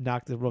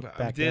knock the rook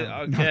back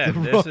down.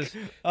 Again, rook. this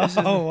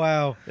Oh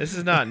wow! this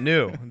is not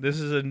new. This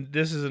is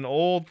an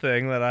old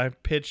thing that I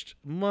pitched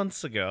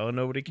months ago and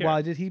nobody cared.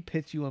 Why did he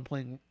pitch you on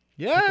playing?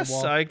 Yes,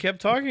 pickleball? I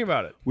kept talking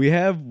about it. We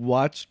have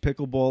watched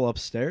pickleball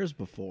upstairs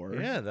before.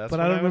 Yeah, that's But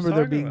what I don't was remember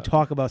there talking being about.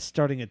 talk about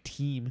starting a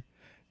team.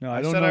 No,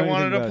 I don't said know I anything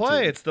wanted to about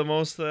play. it. It's the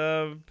most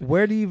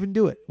Where do you even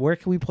do it? Where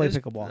can we play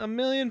there's pickleball? a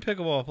million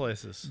pickleball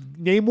places.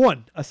 Name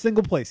one, a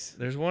single place.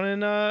 There's one in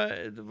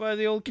by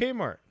the old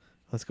Kmart.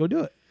 Let's go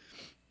do it.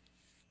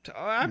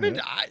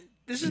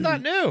 This is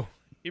not new.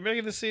 You're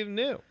making this seem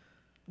new.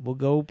 We'll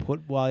go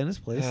put Wally in his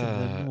place,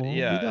 and then we'll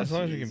yeah, be done. as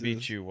long as we can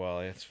beat you,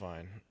 Wally, it's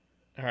fine.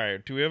 All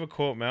right. Do we have a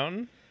quote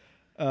mountain?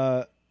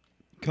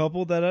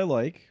 Couple that I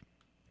like.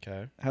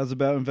 Okay. How's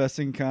about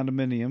investing in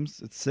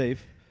condominiums? It's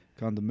safe.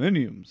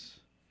 Condominiums.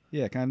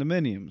 Yeah,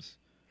 condominiums.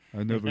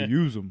 I never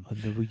use them. I'll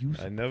never use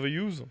I it. never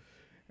use them.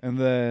 And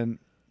then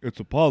it's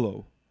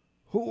Apollo.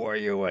 Who are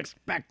you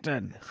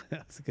expecting?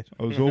 That's a good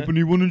I was hoping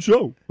he wouldn't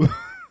show.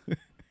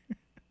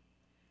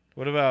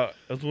 What about?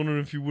 I was wondering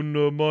if you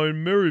wouldn't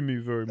mind marrying me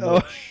very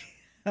much.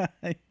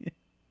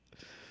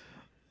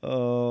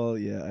 Oh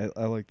yeah,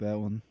 I like that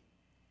one.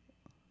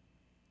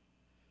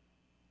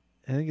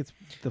 I think it's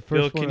the first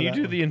Bill, one. can of you that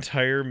do one. the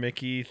entire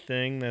Mickey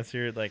thing? That's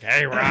your like,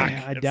 hey Rock,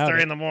 I it's doubt 3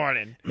 it. in the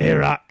morning. Hey,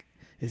 Rock,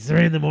 it's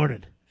 3 in the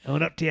morning. I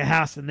went up to your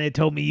house and they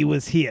told me you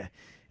was here.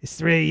 It's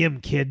 3 a.m.,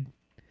 kid.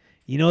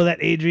 You know that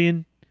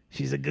Adrian?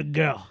 She's a good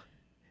girl.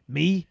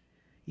 Me?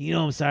 You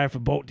know I'm sorry for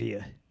both of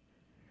you.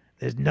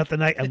 There's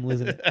nothing I'm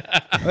losing it.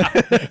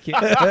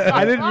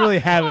 I didn't really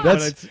have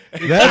it.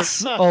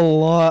 That's a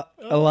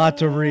lot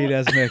to read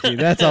as Mickey.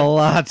 That's a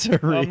lot to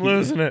read. I'm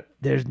losing it.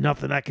 There's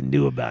nothing I can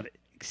do about it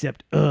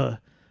except I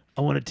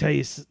want to tell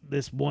you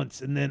this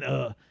once and then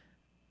I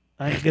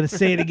ain't gonna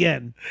say it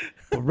again.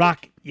 But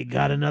Rock, you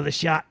got another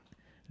shot.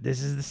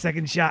 This is the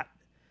second shot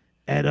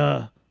at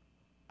I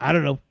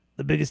don't know,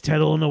 the biggest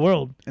title in the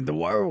world, In the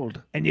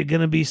world. and you're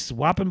gonna be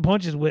swapping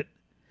punches with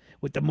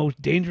the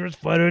most dangerous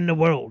fighter in the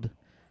world.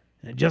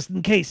 And just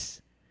in case,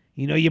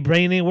 you know your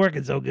brain ain't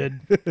working so good.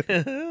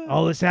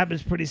 All this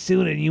happens pretty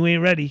soon, and you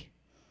ain't ready.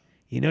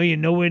 You know you're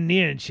nowhere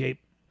near in shape.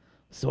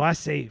 So I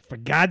say, for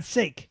God's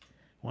sake,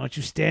 why don't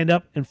you stand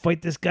up and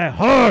fight this guy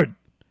hard,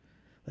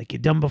 like you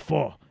done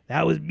before?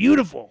 That was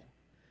beautiful,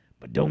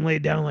 but don't lay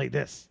down like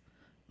this,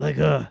 like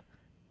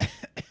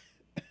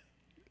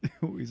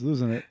He's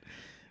losing it.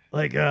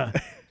 like I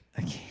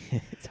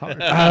can't. It's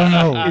hard. I don't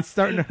know. It's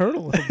starting to hurt a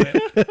little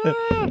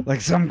bit.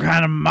 Like some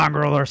kind of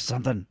mongrel or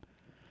something.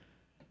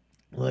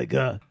 Like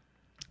I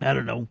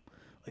don't know,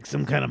 like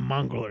some kind of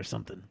mongrel or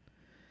something,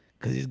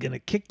 because he's gonna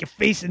kick your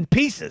face in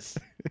pieces.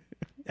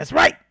 That's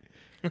right.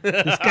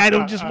 This guy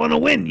don't just want to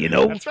win, you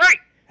know. That's right.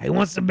 He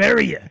wants to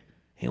bury you.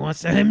 He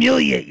wants to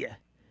humiliate you.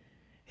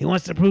 He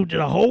wants to prove to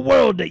the whole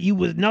world that you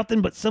was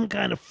nothing but some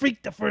kind of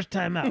freak the first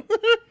time out.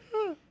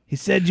 He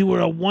said you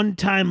were a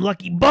one-time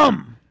lucky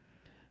bum.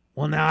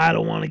 Well, now I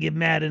don't want to get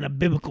mad in a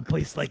biblical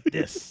place like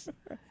this,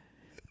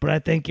 but I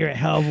think you're a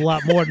hell of a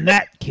lot more than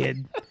that,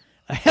 kid.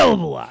 A hell of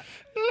a lot.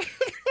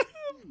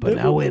 But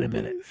now wait a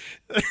minute.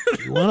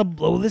 If you want to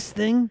blow this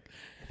thing,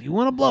 if you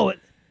want to blow it,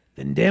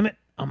 then damn it,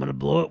 I'm going to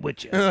blow it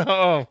with you.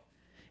 Oh,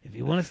 If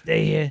you want to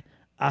stay here,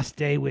 I'll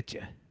stay with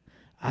you.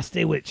 I'll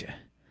stay with you.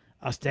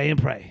 I'll stay and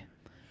pray.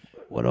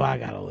 What do I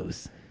got to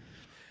lose?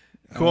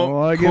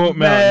 quote, I quote get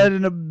mad mountain.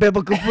 in a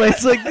biblical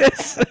place like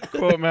this.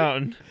 Quote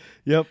mountain.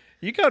 Yep.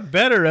 You got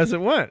better as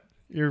it went.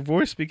 Your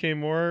voice became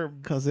more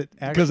Because it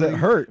Because it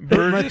hurt.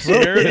 Burgess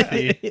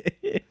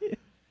Meredith-y.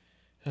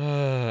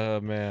 Oh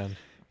man.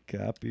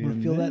 Copy. I'm going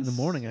to feel that in the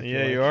morning. I feel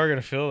Yeah, like. you are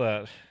gonna feel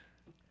that.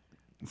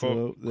 So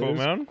Quote there's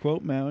mountain?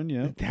 Quote mountain,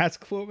 yeah. That's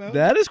quote mountain?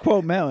 That is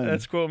quote mountain.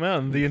 That's quote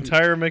mountain. The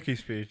entire Mickey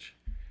speech.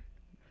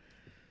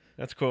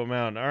 That's quote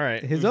mountain. All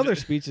right. His other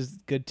speech is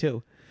good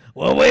too.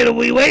 Well, what are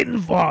we waiting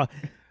for?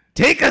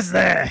 Take us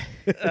there.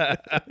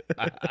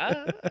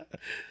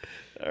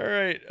 All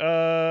right.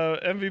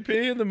 MVP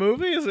in the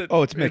movie? Is it?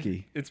 Oh, it's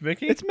Mickey. It's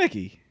Mickey. It's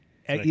Mickey.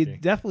 You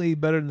definitely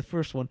better than the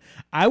first one.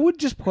 I would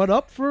just put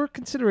up for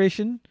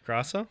consideration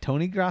Grasso.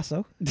 Tony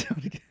Grasso. He's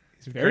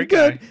very Great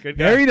good. guy. Good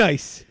guy. Very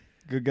nice.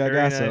 Good guy,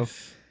 Very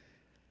Gasso.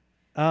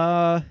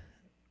 nice.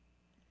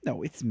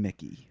 No, it's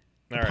Mickey.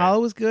 All right.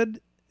 Apollo was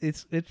good.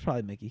 It's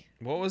probably Mickey.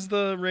 What was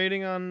the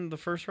rating on the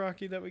first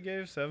Rocky that we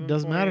gave? 7.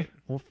 Doesn't matter.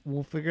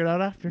 We'll figure it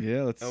out after.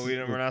 Yeah, let's. Oh,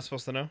 we're not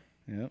supposed to know.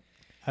 Yeah,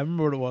 I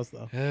remember what it was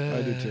though.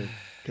 I do too.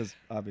 Because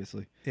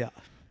obviously. Yeah.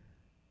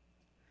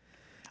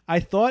 I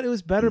thought it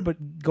was better,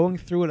 but going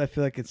through it, I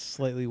feel like it's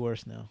slightly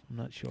worse now. I'm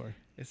not sure.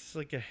 It's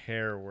like a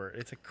hair worse.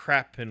 It's a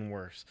crap pin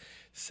worse.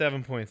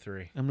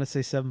 7.3. I'm gonna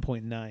say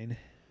 7.9.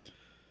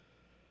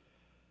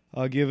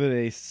 I'll give it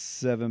a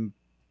 7.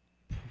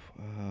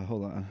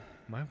 Hold on.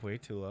 Am I way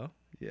too low?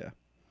 Yeah.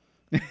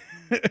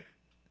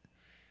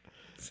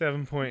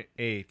 7.8.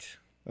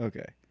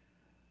 Okay.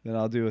 Then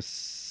I'll do a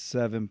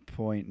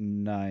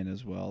 7.9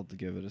 as well to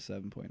give it a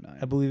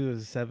 7.9. I believe it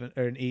was a 7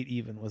 or an 8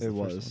 even was It the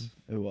first was.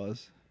 one. It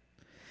was.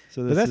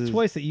 So But this that's is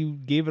twice that you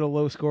gave it a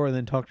low score and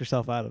then talked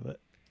yourself out of it.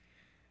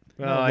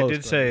 Well, Not I low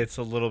did score. say it's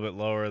a little bit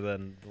lower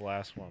than the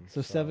last one.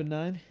 So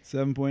 7-9.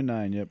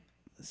 7.9. Yep.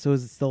 So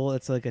is it still?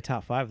 It's like a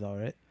top 5 though,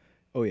 right?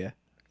 Oh yeah.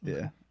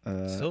 Yeah.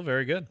 Still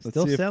very good. Let's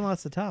Still see if-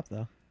 Sandlot's the top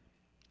though.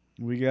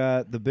 we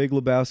got The Big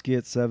Lebowski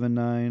at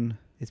 7.9.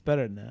 It's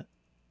better than that.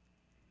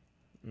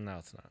 No,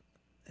 it's not.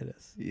 It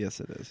is. Yes,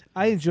 it is.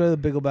 I enjoy the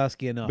Big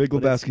Lebowski enough. Big but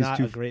it's Lebowski's not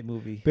too a great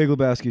movie. Big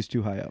Lebowski's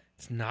too high up.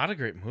 It's not a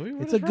great movie.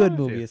 What It's is a good wrong with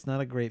movie. you? It's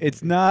not a great.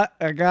 It's movie. not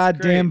a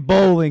goddamn great.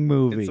 bowling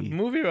movie. It's a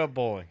movie about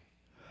bowling.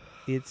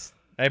 It's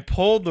I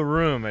polled the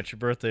room at your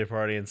birthday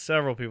party, and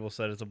several people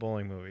said it's a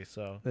bowling movie.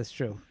 So that's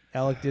true.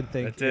 Alec did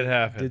think That did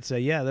happen. Did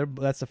say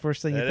that's the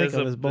first thing you that think is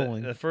of is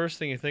bowling. The first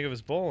thing you think of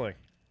is bowling.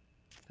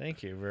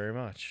 Thank you very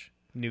much,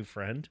 new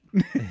friend.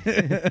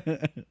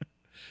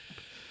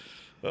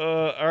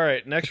 All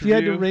right, next If you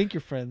had review. to rank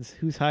your friends,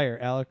 who's higher,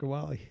 Alec or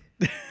Wally?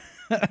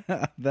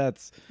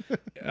 That's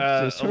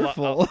just a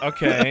lo- hurtful.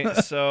 okay,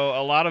 so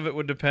a lot of it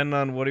would depend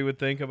on what he would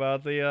think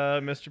about the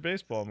Mr.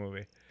 Baseball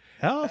movie.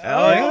 Alec,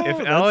 Alec, if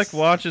that's- Alec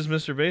watches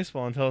Mr.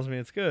 Baseball and tells me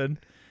it's good,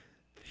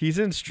 he's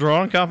in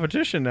strong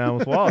competition now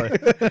with Wally.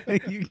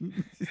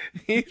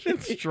 He's in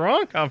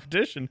strong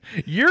competition.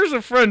 Years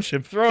of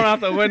friendship thrown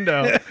out the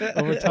window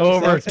over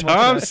over Selleck's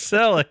Tom mustache.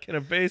 Selleck in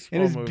a baseball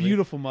and his movie.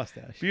 beautiful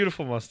mustache.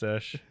 Beautiful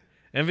mustache.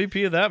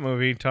 MVP of that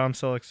movie, Tom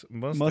Selleck's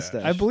mustache.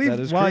 Mustache. I believe That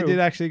is Wally true. did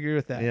actually agree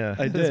with that. Yeah.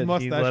 I His did.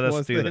 mustache He let us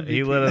was do the that.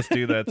 He MVP. let us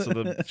do that so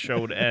the show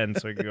would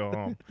end so he could go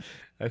home.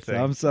 I think.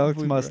 Tom Selleck's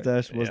Believe it.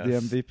 mustache was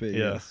Yes. the MVP.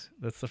 Yes.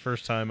 That's the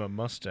first time a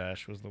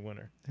mustache was the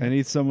winner. I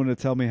need someone to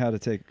tell me how to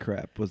take a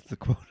crap was the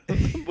quote.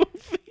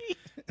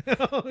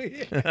 Oh,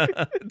 yeah.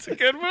 It's a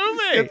good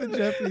Got the movie.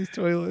 Japanese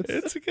toilets.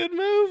 It's a good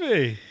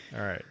movie.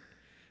 All right.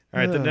 All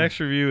right, the Ugh. next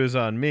review is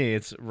on me.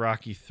 It's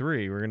Rocky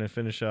 3. We're going to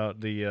finish out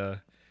the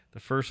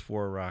first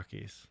 4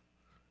 Rockies.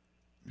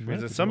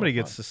 Because if somebody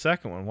gets the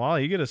second one.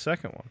 Wally, you get a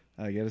second one.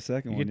 I get a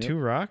second You one. get yep. 2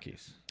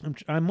 Rockies.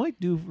 I might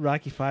do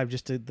Rocky 5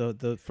 just to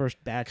the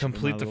first batch. of them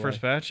Complete out the of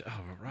first way. batch? Oh,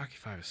 but Rocky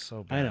 5 is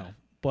so bad. I know,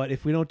 but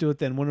if we don't do it,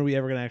 then when are we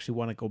ever going to actually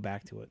want to go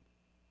back to it?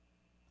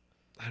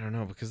 I don't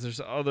know because there's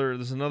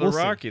another We'll see.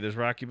 Rocky. There's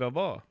Rocky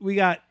Balboa.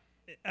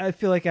 I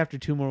feel like after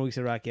 2 more weeks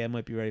of Rocky, I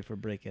might be ready for a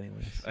break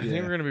anyways. I think Yeah.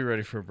 we're going to be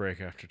ready for a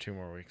break after 2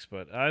 more weeks,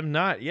 but I'm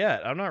not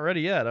yet. I'm not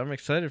ready yet. I'm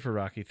excited for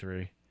Rocky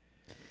 3.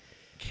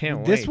 Can't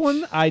wait. This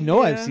one I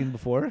know I've Yeah. seen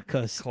before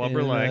because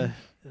Clubber Lang.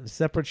 in a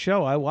separate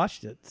show I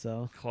watched it.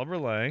 So Clubber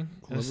Lang.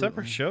 In a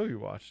separate show you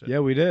watched it. Yeah,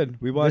 we did.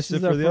 We watched this it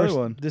is for our the first, other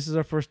one. This is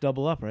our first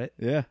double up, right?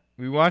 Yeah.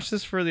 We watched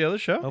this for the other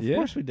show? Of Yeah.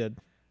 course we did.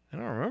 I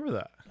don't remember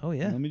that. Oh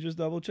yeah, Let me just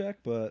double check,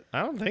 but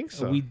I don't think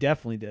so. we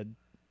definitely did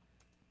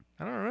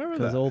I don't remember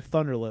because that. old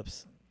Thunder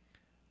Lips.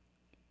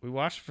 We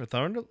watched for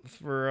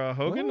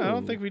Hogan? I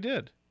don't Whoa. think we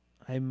did.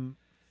 I'm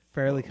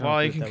fairly confident.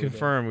 Well, you can that we did.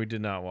 confirm we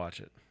did not watch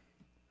it.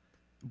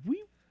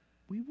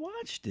 we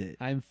watched it.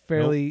 I'm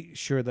fairly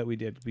sure that we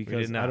did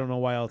because not. I don't know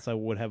why else I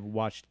would have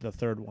watched the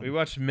third one. We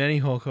watched many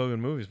Hulk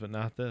Hogan movies, but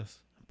not this.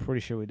 I'm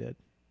pretty sure we did.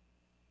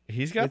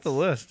 He's got the It's-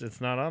 list.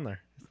 It's not on there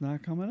It's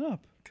not coming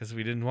up. because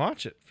we didn't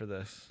watch it for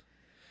this.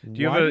 Do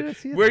you Why have did I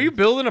see it Were then? you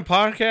building a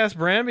podcast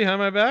brand behind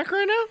my back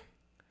right now?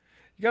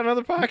 You got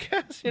another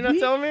podcast you're not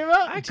telling me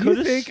about? Do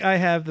you think I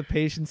have the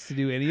patience to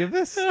do any of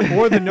this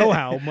or the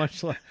know-how?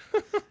 Much less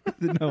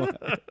No.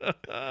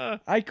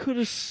 I could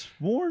have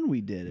sworn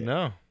we did it.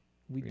 No.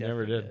 we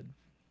never definitely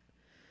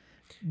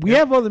did. We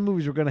have other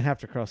movies we're going to have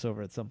to cross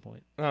over at some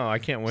point. Oh, I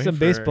can't wait Some for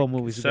baseball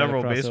movies we gotta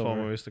several cross baseball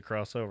over. movies to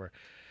cross over.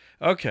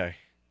 Okay.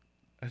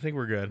 I think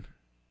we're good.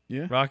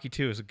 Yeah. Rocky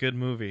 2 is a good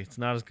movie. It's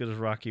not as good as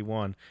Rocky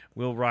 1.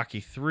 Will Rocky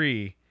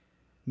 3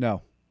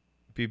 No.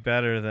 be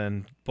better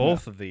than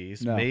both of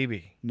these? No.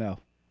 Maybe. No.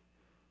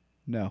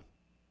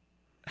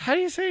 How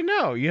do you say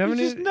no? You It's haven't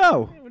just even-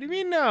 no. What do you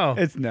mean no?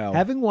 It's no.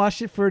 Having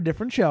watched it for a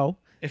different show,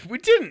 If we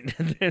didn't,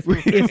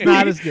 it's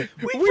not as good.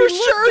 we for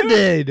sure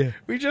did.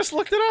 We just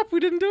looked it up. We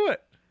didn't do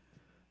it.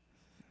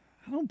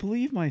 I don't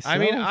believe myself. I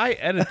mean, I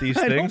edit these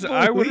I don't things.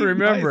 I would believe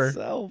remember.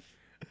 myself.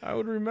 I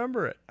would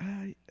remember it.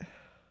 I-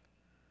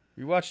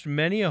 We watched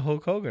many a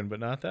Hulk Hogan, but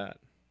not that.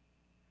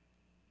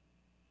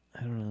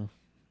 I don't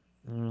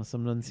know.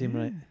 Some doesn't seem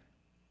right.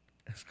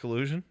 It's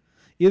collusion.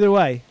 Either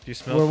way, Do you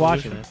smell we're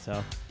collusion? watching it.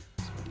 So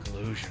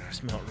Collusion. I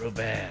smell it real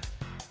bad.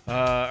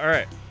 All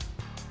right.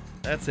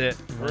 That's it.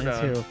 We're Lions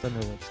done. Hero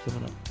Thunder Lips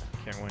coming up.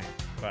 Can't wait.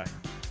 Bye.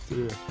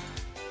 See ya.